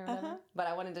Summerlin or whatever. Uh-huh. But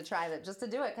I wanted to try that just to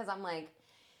do it because I'm like,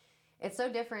 it's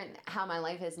so different how my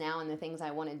life is now and the things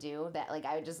I want to do that like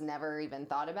I just never even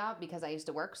thought about because I used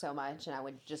to work so much and I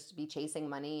would just be chasing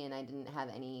money and I didn't have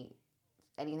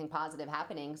anything positive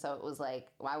happening. So it was like,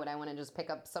 why would I want to just pick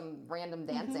up some random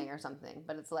dancing or something?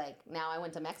 But it's like now I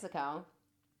went to Mexico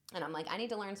and I'm like, I need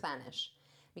to learn Spanish.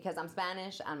 Because I'm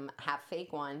Spanish, I'm half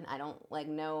fake one. I don't like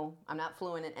know, I'm not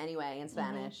fluent in any way in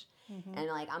Spanish. And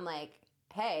like, I'm like,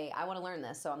 hey, I want to learn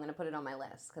this. So I'm going to put it on my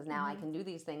list. Because now I can do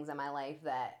these things in my life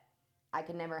that I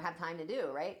could never have time to do,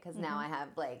 right? Because now I have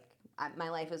like, my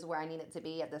life is where I need it to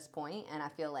be at this point. And I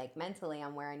feel like mentally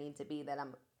I'm where I need to be, that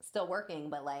I'm still working.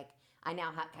 But like, I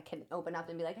now I can open up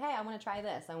and be like, hey, I want to try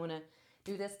this. I want to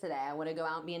do this today. I want to go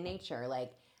out and be in nature.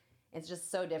 Like, it's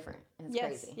just so different. It's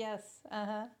crazy. Yes.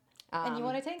 And you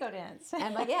want to tango dance.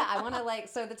 And but yeah, I want to like,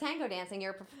 so the tango dancing,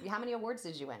 how many awards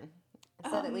did you win? It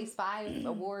said at least 5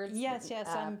 awards. yes,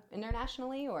 I'm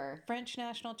internationally or? French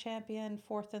national champion,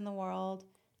 4th in the world,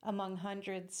 among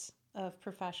hundreds of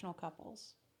professional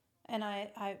couples. And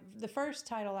I the first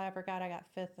title I ever got, I got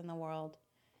 5th in the world.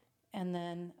 And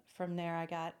then from there, I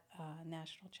got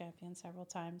national champion several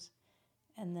times.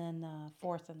 And then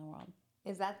 4th in the world.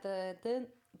 Is that the dun,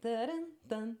 dun,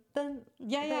 dun, dun,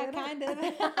 Yeah, dun, kind of.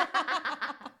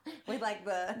 with like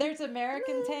the. There's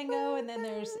American tango, and then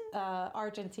there's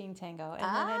Argentine tango, and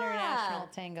then international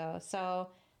tango. So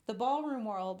the ballroom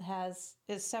world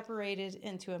is separated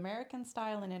into American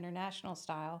style and international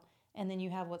style, and then you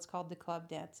have what's called the club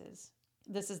dances.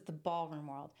 This is the ballroom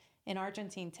world. In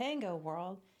Argentine tango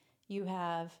world, you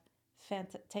have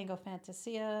tango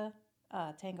fantasia,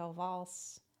 tango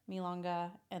valse,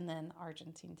 milonga, and then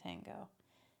Argentine tango.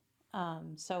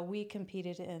 So we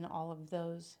competed in all of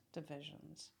those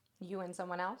divisions. You and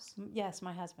someone else? Yes,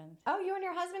 my husband. Oh, you and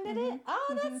your husband did it?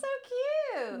 Oh, that's so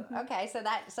cute. Okay,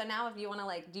 so now if you want to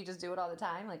like, do you just do it all the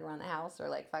time, like around the house, or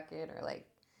like fuck it, or like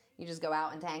you just go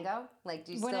out and tango? Like,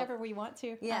 do you Whenever we want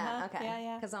to. Yeah. Okay.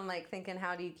 Yeah. Because I'm like thinking,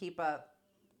 how do you keep up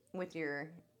with your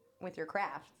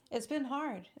craft? It's been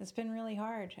hard. It's been really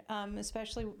hard.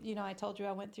 Especially, I told you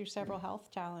I went through several health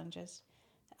challenges.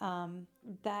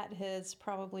 That has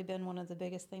probably been one of the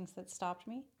biggest things that stopped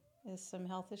me, is some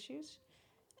health issues.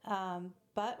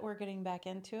 But we're getting back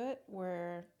into it.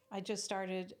 We're I just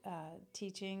started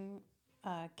teaching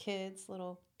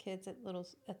little kids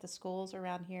at the schools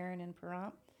around here and in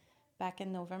Pahrump back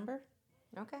in November.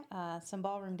 Okay. Some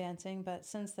ballroom dancing, but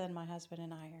since then my husband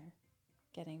and I are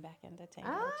getting back into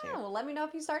tango too. Well, let me know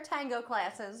if you start tango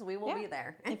classes. We will be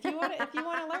there. If you want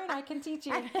to learn, I can teach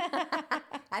you.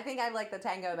 I think I like the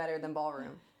tango better than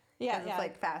ballroom. Yeah, It's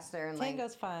like faster and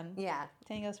tango's fun. Yeah.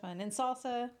 Tango's fun. And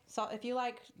salsa, if you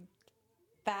like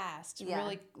fast,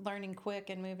 really learning quick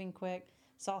and moving quick,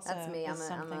 salsa That's me. is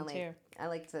something too. I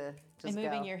like to just And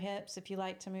moving go. your hips, if you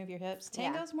like to move your hips.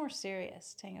 Tango's more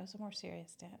serious. Tango's a more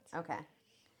serious dance. Okay.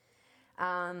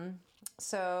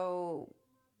 So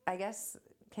I guess,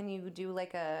 can you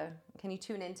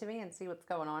tune into me and see what's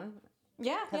going on?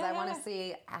 Yeah. Because I want to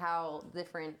see how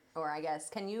different, or I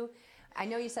guess, I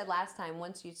know you said last time,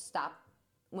 once you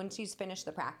finish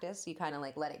the practice, you kind of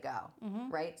like let it go,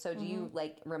 right? So do you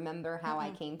like remember how I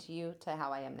came to you to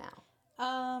how I am now?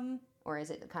 Or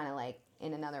is it kind of like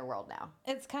in another world now?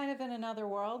 It's kind of in another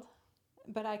world,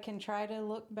 but I can try to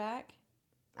look back.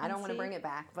 I don't want to bring it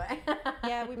back, but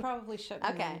yeah, we probably shouldn't.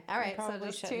 Okay, all right. So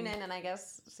just tune in and I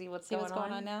guess see what's going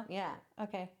on now. Yeah.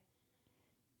 Okay.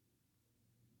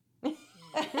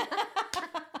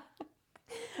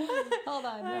 Hold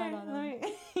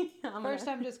on. First,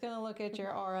 I'm just going to look at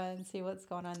your aura and see what's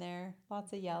going on there.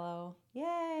 Lots of yellow.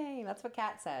 Yay! That's what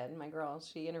Kat said. My girl,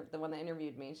 the one that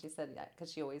interviewed me, she said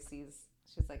because she always sees.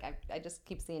 She's like, I just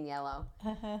keep seeing yellow,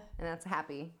 and that's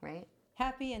happy, right?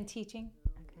 Happy and teaching.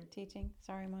 Okay. Teaching.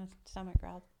 Sorry, my stomach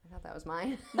growled. I thought that was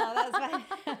mine. No, that was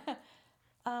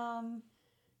mine.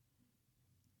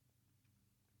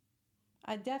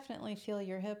 I definitely feel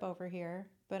your hip over here,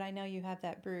 but I know you have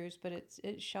that bruise, but it's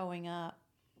showing up.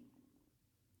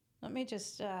 Let me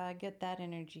just get that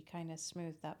energy kind of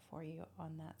smoothed up for you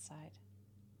on that side.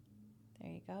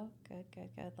 There you go. Good.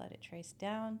 Let it trace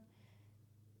down.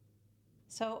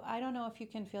 So I don't know if you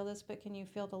can feel this, but can you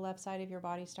feel the left side of your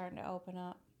body starting to open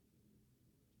up?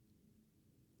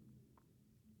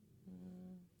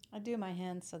 I do my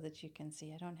hands so that you can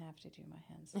see. I don't have to do my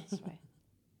hands this way.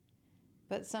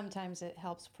 But sometimes it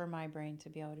helps for my brain to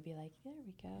be able to be like, there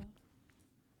we go.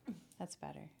 That's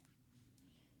better.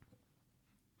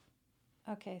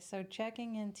 Okay, so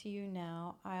checking into you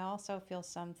now, I also feel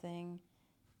something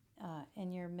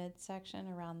in your midsection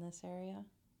around this area.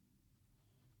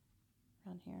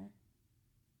 Around here.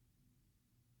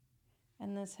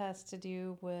 And this has to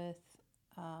do with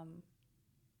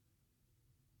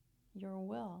your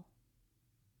will.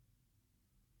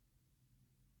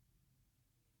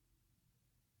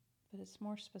 But it's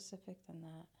more specific than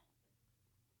that.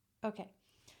 Okay,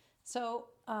 so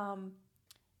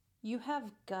you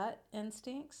have gut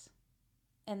instincts,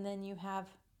 and then you have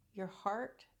your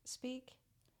heart speak,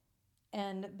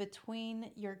 and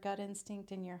between your gut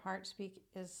instinct and your heart speak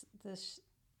is this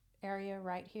area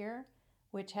right here,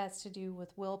 which has to do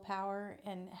with willpower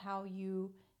and how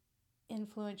you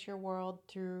influence your world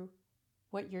through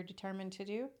what you're determined to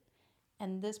do.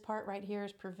 And this part right here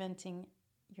is preventing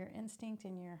your instinct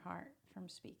and your heart from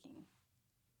speaking.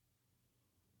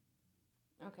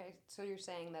 Okay, so you're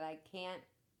saying that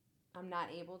I'm not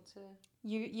able to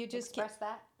you just express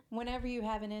that? Whenever you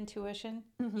have an intuition,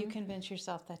 you convince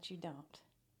yourself that you don't.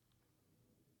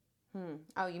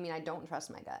 Oh, you mean I don't trust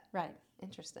my gut? Right.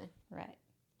 Interesting. Right.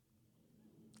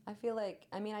 I feel like,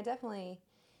 I definitely,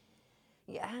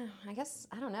 yeah, I guess,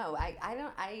 I don't know.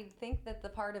 I think that the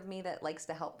part of me that likes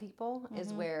to help people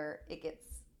is where it gets,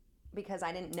 because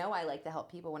I didn't know I liked to help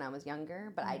people when I was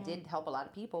younger, but I did help a lot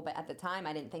of people. But at the time,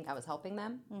 I didn't think I was helping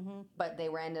them. But they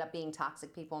ended up being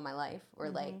toxic people in my life, or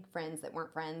like friends that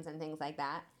weren't friends and things like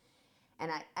that.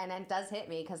 And it does hit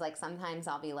me because like sometimes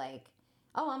I'll be like,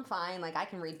 oh, I'm fine. Like I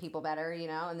can read people better, you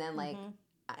know. And then like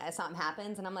something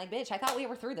happens, and I'm like, bitch, I thought we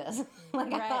were through this.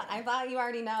 Like right. I thought you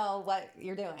already know what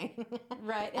you're doing.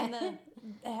 Right. And then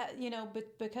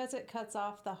because it cuts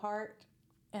off the heart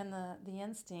and the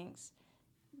instincts.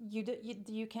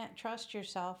 You can't trust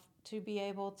yourself to be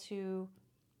able to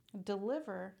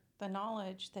deliver the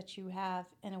knowledge that you have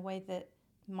in a way that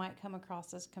might come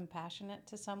across as compassionate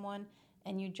to someone,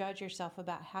 and you judge yourself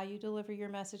about how you deliver your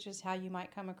messages, how you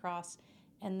might come across,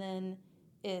 and then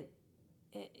it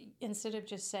instead of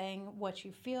just saying what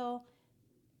you feel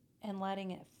and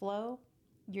letting it flow,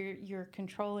 you're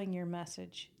controlling your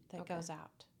message that goes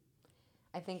out.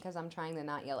 I think because I'm trying to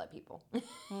not yell at people.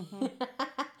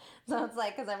 So it's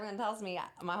like, because everyone tells me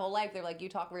my whole life, they're like, you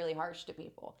talk really harsh to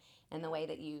people. And the way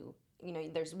that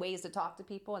there's ways to talk to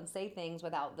people and say things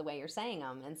without the way you're saying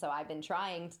them. And so I've been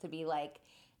trying to be like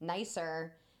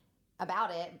nicer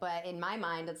about it, but in my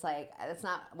mind, it's like, that's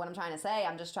not what I'm trying to say.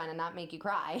 I'm just trying to not make you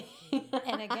cry.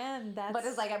 And again, that's... But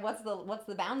it's like, what's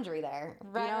the boundary there?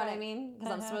 Right, you know what I right. mean?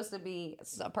 Because I'm supposed to be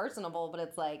so personable, but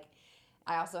it's like,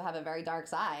 I also have a very dark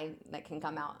side that can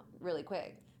come out really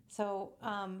quick. So,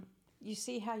 you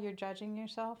see how you're judging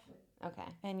yourself? Okay.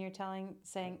 And you're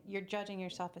saying you're judging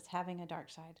yourself as having a dark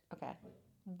side. Okay.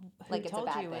 Who Like it's a told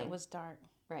bad you thing. it was dark?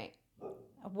 Right.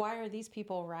 Why are these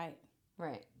people right?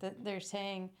 Right. That they're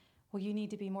saying, well, you need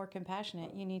to be more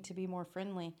compassionate. You need to be more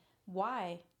friendly.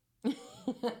 Why?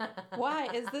 Why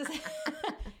is this?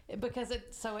 Because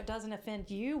it doesn't offend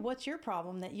you. What's your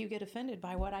problem that you get offended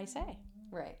by what I say?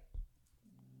 Right.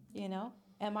 You know,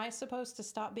 am I supposed to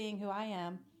stop being who I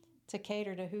am to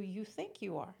cater to who you think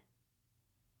you are?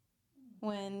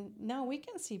 When no, we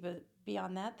can see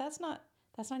beyond that. That's not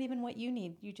even what you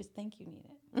need. You just think you need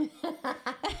it.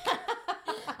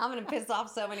 I'm going to piss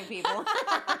off so many people.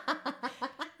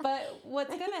 But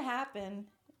what's going to happen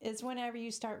is whenever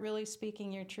you start really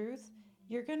speaking your truth,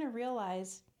 you're going to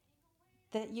realize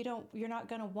that you're not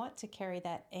going to want to carry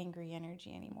that angry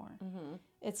energy anymore. Mm-hmm.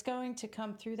 It's going to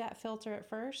come through that filter at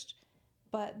first,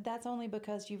 but that's only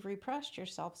because you've repressed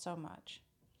yourself so much.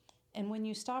 And when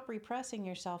you stop repressing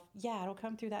yourself, yeah, it'll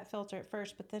come through that filter at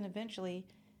first, but then eventually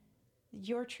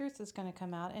your truth is going to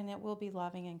come out and it will be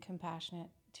loving and compassionate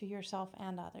to yourself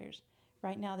and others.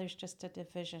 Right now, there's just a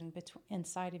division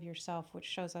inside of yourself, which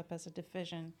shows up as a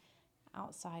division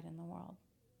outside in the world.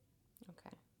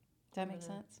 Okay. Does that make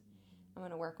sense? I'm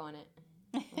going to work on it.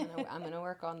 I'm going to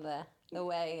work on the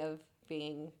way of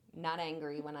being not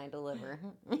angry when I deliver.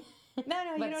 No,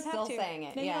 you don't have to. But still saying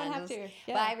it. No, yeah, you don't have to. Yeah.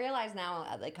 But I realize now,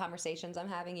 like, conversations I'm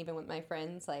having, even with my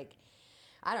friends, like,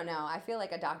 I don't know. I feel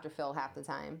like a Dr. Phil half the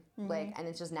time. Mm-hmm. Like, and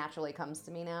it just naturally comes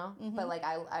to me now. Mm-hmm. But, like,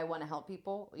 I want to help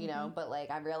people, you know. But, like,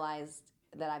 I realized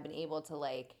that I've been able to,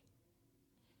 like,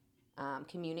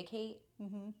 communicate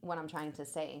what I'm trying to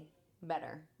say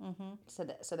better. Mm-hmm. So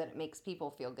that it makes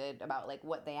people feel good about, like,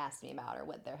 what they asked me about or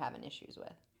what they're having issues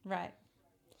with. Right.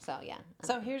 So, yeah.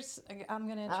 So I'm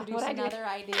going to introduce another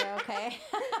idea, okay?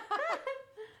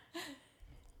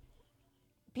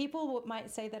 People might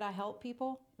say that I help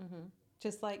people,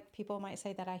 just like people might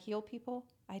say that I heal people.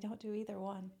 I don't do either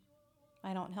one.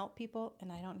 I don't help people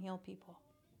and I don't heal people.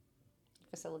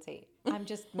 Facilitate. I'm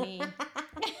just me.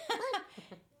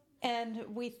 And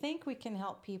we think we can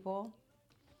help people,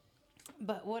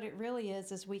 but what it really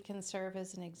is we can serve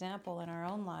as an example in our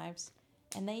own lives,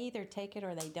 and they either take it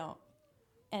or they don't.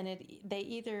 And they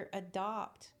either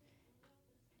adopt,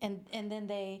 and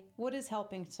then what is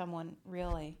helping someone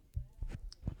really?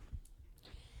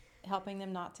 Helping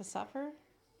them not to suffer,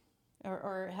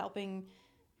 or helping,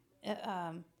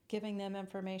 giving them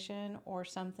information or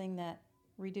something that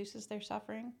reduces their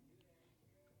suffering.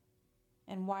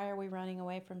 And why are we running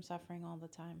away from suffering all the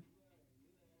time?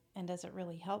 And does it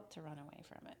really help to run away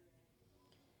from it?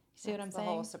 See what I'm saying?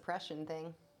 The whole suppression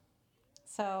thing.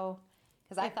 So...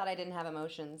 Because I thought I didn't have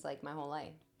emotions, like, my whole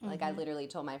life. Like, I literally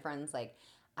told my friends, like,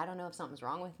 I don't know if something's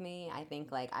wrong with me. I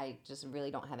think, like, I just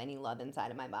really don't have any love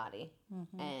inside of my body.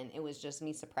 And it was just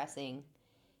me suppressing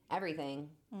everything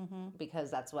because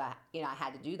that's what, I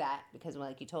had to do that. Because,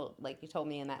 like you told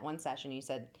me in that one session, you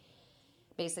said,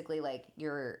 basically, like,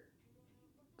 your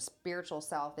spiritual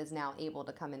self is now able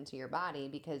to come into your body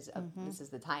because this is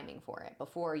the timing for it.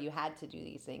 Before, you had to do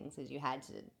these things, is you had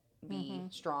to be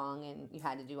strong and you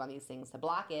had to do all these things to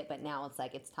block it, but now it's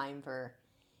like it's time for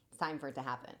it to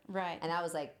happen. Right. And that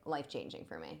was like life-changing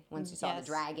for me once you saw the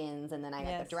dragons, and then I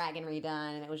got the dragon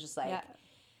redone, and it was just like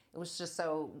it was just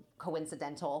so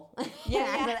coincidental at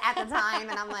the time,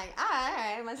 and I'm like, all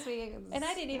right, it must be. And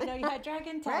I didn't even know you had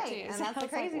dragon tattoos. Right, and that's the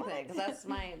crazy thing, because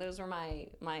those were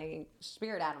my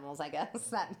spirit animals, I guess,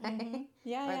 that day.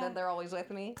 That they're always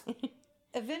with me.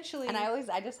 Eventually, and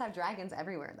I just have dragons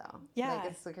everywhere, though. Yeah,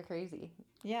 like, it's like crazy.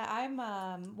 Yeah, I'm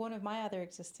one of my other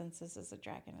existences is a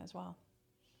dragon as well,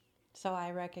 so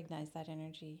I recognize that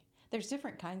energy. There's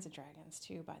different kinds of dragons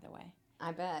too, by the way.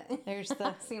 I bet.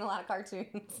 I've seen a lot of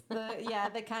cartoons.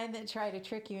 The kind that try to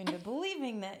trick you into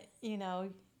believing that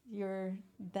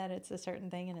that it's a certain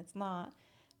thing and it's not.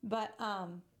 But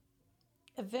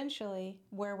eventually,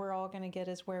 where we're all going to get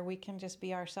is where we can just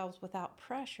be ourselves without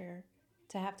pressure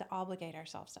to have to obligate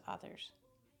ourselves to others.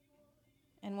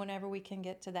 And whenever we can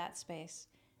get to that space,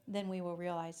 then we will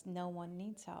realize no one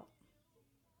needs help.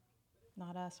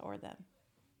 Not us or them.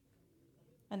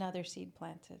 Another seed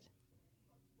planted.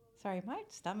 Sorry, my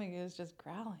stomach is just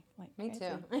growling. Like me crazy.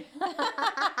 Too.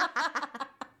 I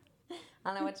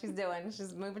don't know what she's doing.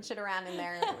 She's moving shit around in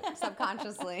there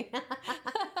subconsciously.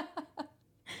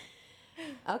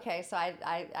 Okay, so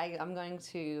I'm going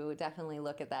to definitely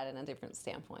look at that in a different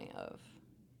standpoint of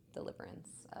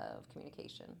deliverance of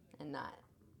communication and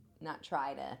not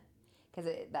try to,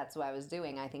 because that's what I was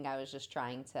doing. I think I was just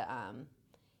trying to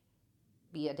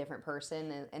be a different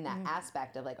person in that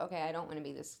aspect of like, okay, I don't want to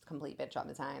be this complete bitch all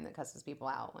the time that cusses people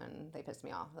out when they piss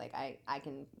me off. Like I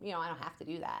can, I don't have to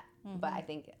do that. But I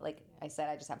think, like I said,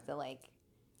 I just have to like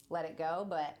let it go,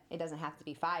 but it doesn't have to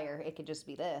be fire. It could just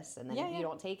be this. And then if you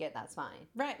don't take it, that's fine.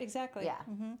 Right, exactly. Yeah.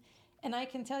 And I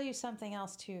can tell you something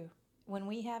else too. When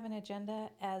we have an agenda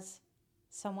as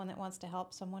someone that wants to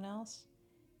help someone else,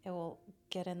 it will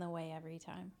get in the way every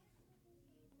time.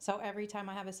 So every time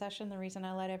I have a session, the reason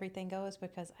I let everything go is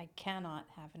because I cannot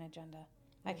have an agenda.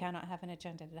 I cannot have an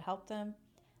agenda to help them.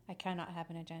 I cannot have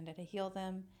an agenda to heal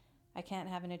them. I can't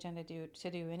have an agenda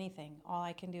to do anything. All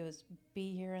I can do is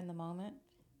be here in the moment.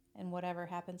 And whatever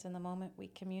happens in the moment, we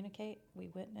communicate, we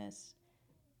witness.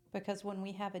 Because when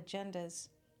we have agendas,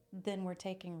 then we're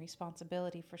taking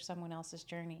responsibility for someone else's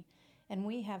journey. And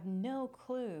we have no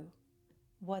clue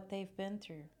what they've been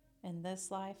through in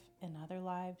this life, in other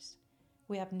lives.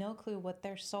 We have no clue what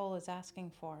their soul is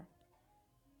asking for.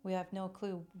 We have no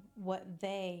clue what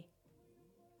they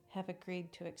have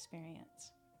agreed to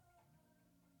experience.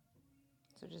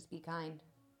 So just be kind,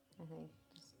 I think.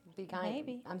 Be kind.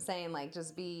 Maybe. I'm saying, like,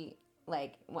 just be,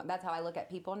 like, that's how I look at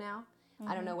people now.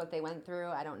 I don't know what they went through.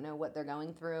 I don't know what they're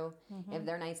going through. If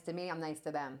they're nice to me, I'm nice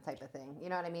to them, type of thing. You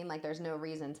know what I mean? Like, there's no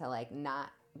reason to, like,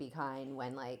 not be kind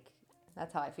when, like,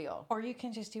 that's how I feel. Or you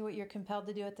can just do what you're compelled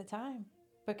to do at the time.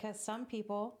 Because some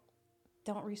people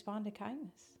don't respond to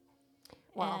kindness.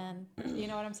 Well, and you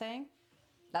know what I'm saying?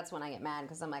 That's when I get mad,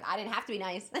 because I'm like, I didn't have to be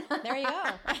nice. There you go.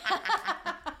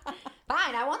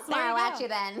 Fine, I won't smile at you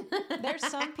then. There's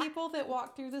some people that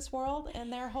walk through this world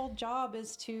and their whole job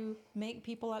is to make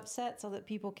people upset so that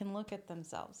people can look at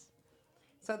themselves.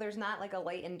 So there's not like a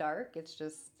light and dark, it's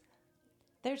just...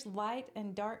 There's light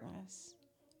and darkness.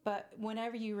 But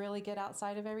whenever you really get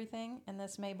outside of everything, and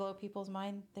this may blow people's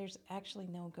mind, there's actually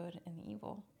no good and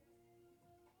evil.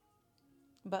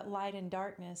 But light and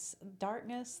darkness,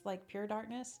 like pure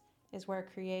darkness, is where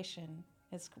creation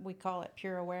is. We call it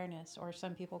pure awareness, or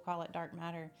some people call it dark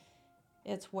matter.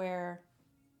 It's where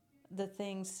the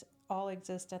things all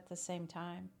exist at the same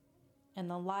time. And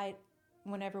the light,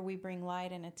 whenever we bring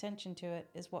light and attention to it,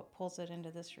 is what pulls it into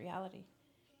this reality.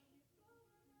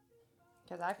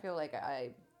 Because I feel like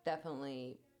I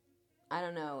definitely, I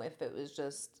don't know if it was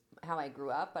just how I grew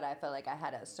up, but I felt like I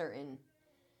had a certain,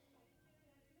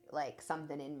 like,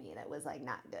 something in me that was, like,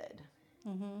 not good.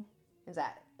 Is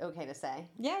that okay to say?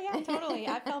 Yeah, totally.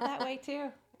 I felt that way too.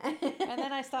 And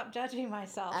then I stopped judging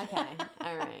myself. Okay,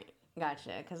 all right.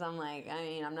 Gotcha. Because I'm like, I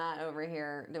mean, I'm not over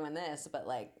here doing this, but,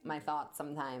 like, my thoughts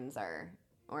sometimes are,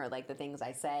 or, like, the things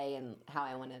I say and how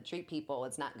I want to treat people,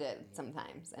 it's not good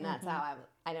sometimes. And that's how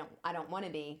I don't want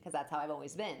to be, because that's how I've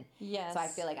always been. Yes. So I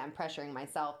feel like I'm pressuring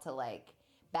myself to, like,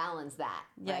 balance that,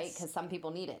 right? Because some people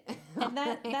need it. And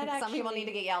that actually, some people need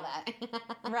to get yelled at.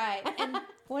 Right. And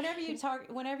whenever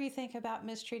you think about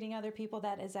mistreating other people,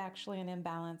 that is actually an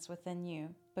imbalance within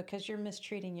you, because you're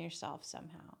mistreating yourself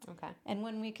somehow. Okay. And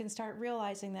when we can start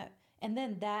realizing that, and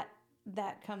then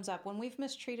that comes up when we've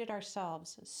mistreated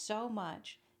ourselves so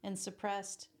much and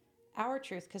suppressed our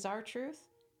truth, because our truth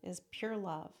is pure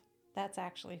love. That's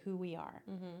actually who we are.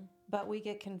 But we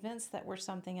get convinced that we're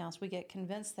something else. We get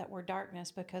convinced that we're darkness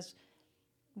because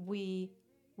we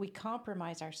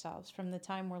compromise ourselves from the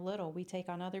time we're little. We take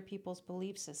on other people's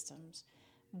belief systems.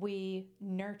 We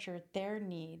nurture their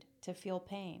need to feel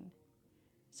pain.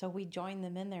 So we join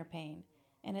them in their pain.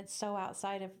 And it's so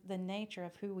outside of the nature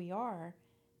of who we are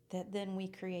that then we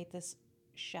create this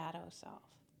shadow self.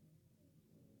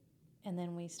 And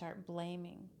then we start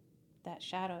blaming that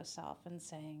shadow self and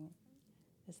saying,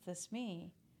 is this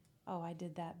me? Oh, I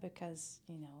did that because,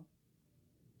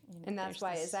 and that's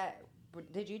why,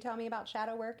 did you tell me about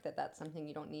shadow work, that's something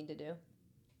you don't need to do?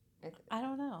 I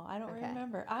don't know. I don't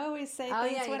remember. I always say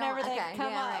things whenever they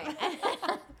come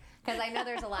up. Because I know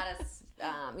there's a lot of,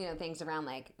 things around,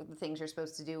 like, the things you're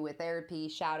supposed to do with therapy,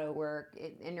 shadow work,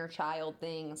 inner child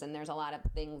things, and there's a lot of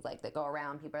things, like, that go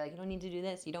around. People are like, you don't need to do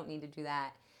this, you don't need to do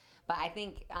that. But I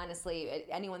think, honestly,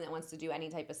 anyone that wants to do any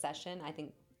type of session, I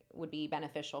think would be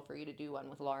beneficial for you to do one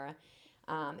with Laura.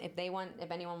 If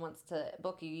anyone wants to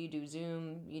book you, you do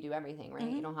Zoom, you do everything, right?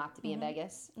 You don't have to be in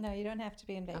Vegas. No, you don't have to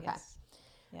be in Vegas.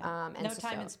 Okay. Yeah. No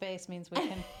time and space means we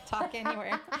can talk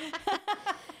anywhere.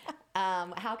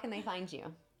 How can they find you?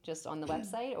 Just on the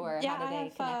website, or how do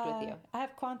they connect with you? I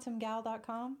have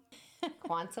quantumgal.com.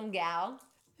 Quantum Gal?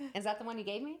 Is that the one you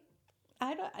gave me?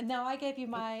 I gave you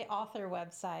my author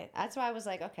website. That's why I was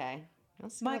like, okay.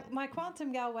 My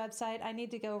Quantum Gal website, I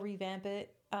need to go revamp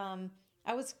it. I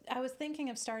was thinking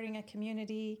of starting a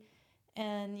community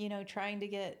and, trying to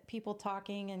get people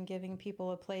talking and giving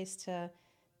people a place to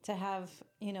have,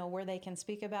 where they can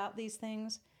speak about these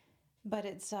things. But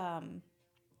it's,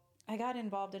 I got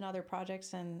involved in other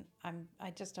projects and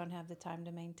I just don't have the time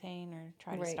to maintain or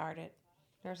try to start it.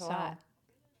 There's a lot.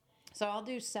 So I'll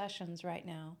do sessions right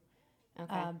now.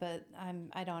 Okay. But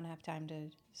I don't have time to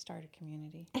start a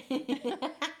community.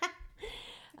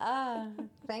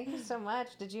 Thank you so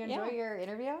much. Did you enjoy your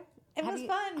interview? It was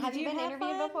fun. Have you been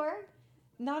interviewed before?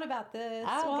 Not about this.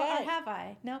 Oh, good. Have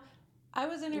I? No. I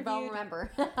was interviewed. You both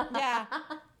remember. Yeah.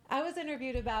 I was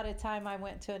interviewed about a time I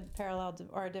went to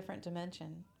a different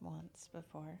dimension once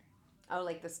before. Oh,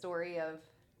 like the story of?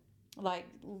 Like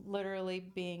literally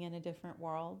being in a different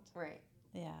world. Right.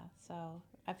 Yeah. So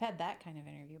I've had that kind of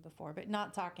interview before, but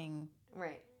not talking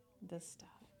this stuff.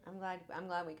 I'm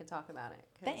glad we could talk about it.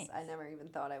 Thanks. I never even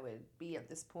thought I would be at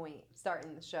this point,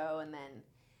 starting the show and then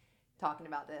talking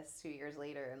about this 2 years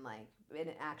later and like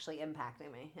it actually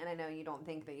impacting me. And I know you don't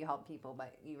think that you help people,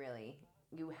 but you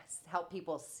help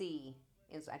people see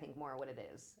is I think more what it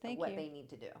is. What they need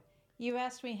to do. You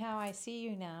asked me how I see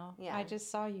you now. Yeah. I just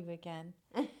saw you again.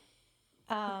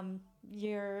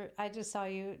 I just saw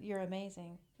you. You're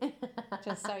amazing.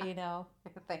 Just so you know,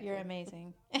 you're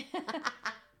amazing.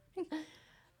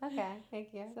 Okay,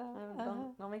 thank you.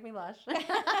 So, don't make me blush.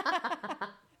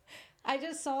 I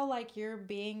just saw like your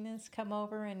beingness come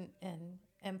over and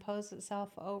impose itself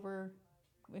over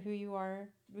who you are,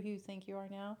 who you think you are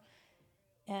now.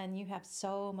 And you have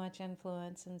so much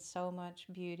influence and so much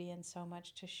beauty and so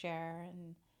much to share.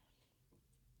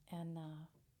 And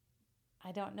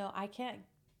I don't know. I can't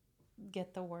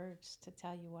get the words to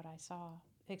tell you what I saw,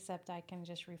 except I can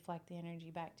just reflect the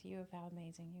energy back to you of how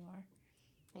amazing you are.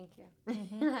 Thank you.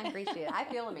 Mm-hmm. I appreciate it. I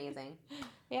feel amazing.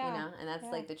 Yeah. And that's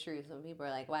like the truth. When people are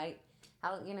like,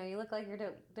 you look like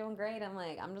you're doing great. I'm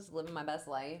like, I'm just living my best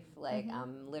life. Like,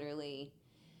 I'm literally,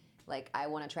 like, I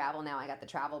want to travel now. I got the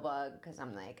travel bug because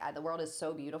I'm like, the world is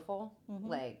so beautiful.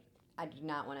 Like, I do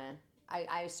not want to,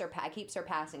 I keep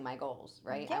surpassing my goals,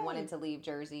 right? Yay. I wanted to leave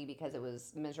Jersey because it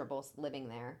was miserable living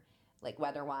there, like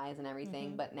weather-wise and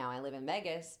everything. But now I live in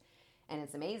Vegas. And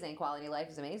it's amazing. Quality of life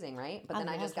is amazing, right? But then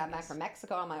I just got back from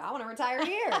Mexico. I'm like, I want to retire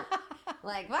here.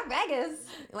 Like, fuck Vegas.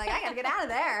 Like, I got to get out of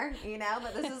there,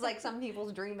 But this is like some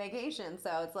people's dream vacation.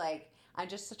 So it's like, I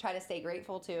just try to stay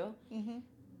grateful too.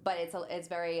 But it's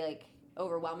very like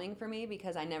overwhelming for me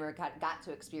because I never got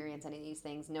to experience any of these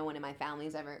things. No one in my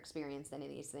family's ever experienced any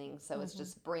of these things. So it's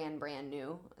just brand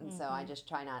new. And so I just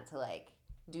try not to like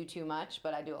do too much,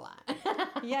 but I do a lot.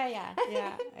 Yeah.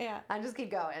 I just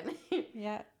keep going.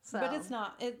 Yeah. So. But it's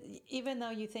not. Even though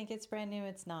you think it's brand new,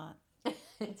 it's not.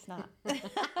 It's not.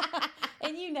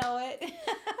 And you know it.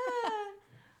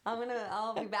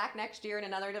 I'll be back next year in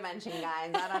another dimension,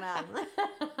 guys. I don't know.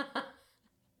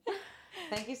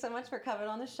 Thank you so much for coming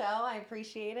on the show. I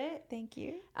appreciate it. Thank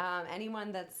you.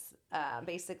 Anyone that's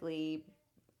basically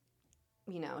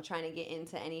trying to get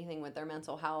into anything with their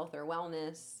mental health or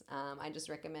wellness, I just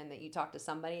recommend that you talk to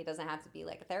somebody. It doesn't have to be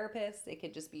like a therapist. It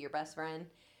could just be your best friend,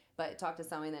 but talk to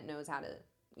somebody that knows how to,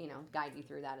 guide you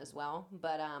through that as well.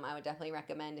 But I would definitely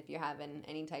recommend if you have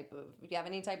any type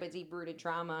of deep-rooted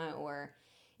trauma or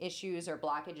issues or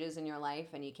blockages in your life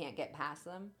and you can't get past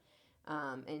them.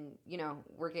 And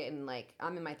we're getting like,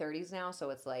 I'm in my 30s now. So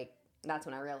it's like, that's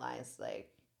when I realized like,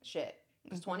 shit.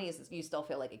 Because 20s, you still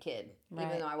feel like a kid. Right.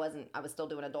 Even though I was still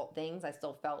doing adult things, I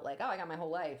still felt like, oh, I got my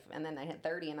whole life. And then I hit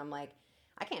 30 and I'm like,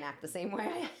 I can't act the same way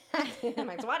I acted in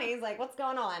my 20s. Like, what's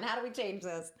going on? How do we change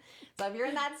this? So if you're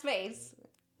in that space,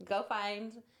 go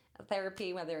find a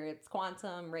therapy, whether it's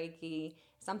quantum, Reiki,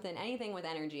 anything with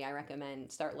energy, I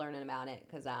recommend start learning about it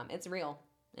because it's real.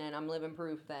 And I'm living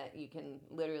proof that you can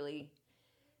literally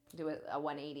do a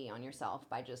 180 on yourself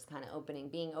by just kind of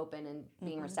being open and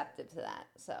being receptive to that.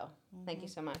 So thank you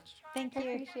so much. Thank you. I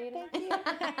appreciate it. Thank you.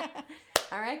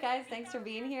 All right, guys. Thanks for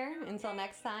being here. Until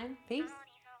next time. Peace.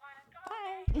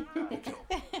 Bye.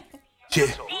 Yeah,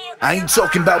 I ain't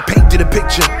talking about painting a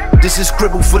picture. This is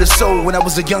scribble for the soul. When I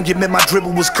was a youngin', man, my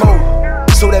dribble was cold.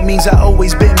 So that means I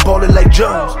always been ballin' like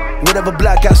Jones. Whatever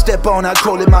block I step on, I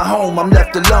call it my home. I'm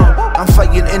left alone. I'm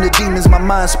fighting inner demons, my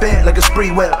mind spent like a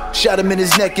spree well. Shot him in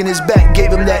his neck and his back,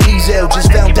 gave him that easel.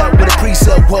 Just found out what a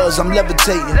pre-sale was. I'm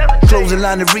levitating, closing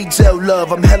line of retail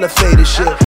love. I'm hella faded, shit.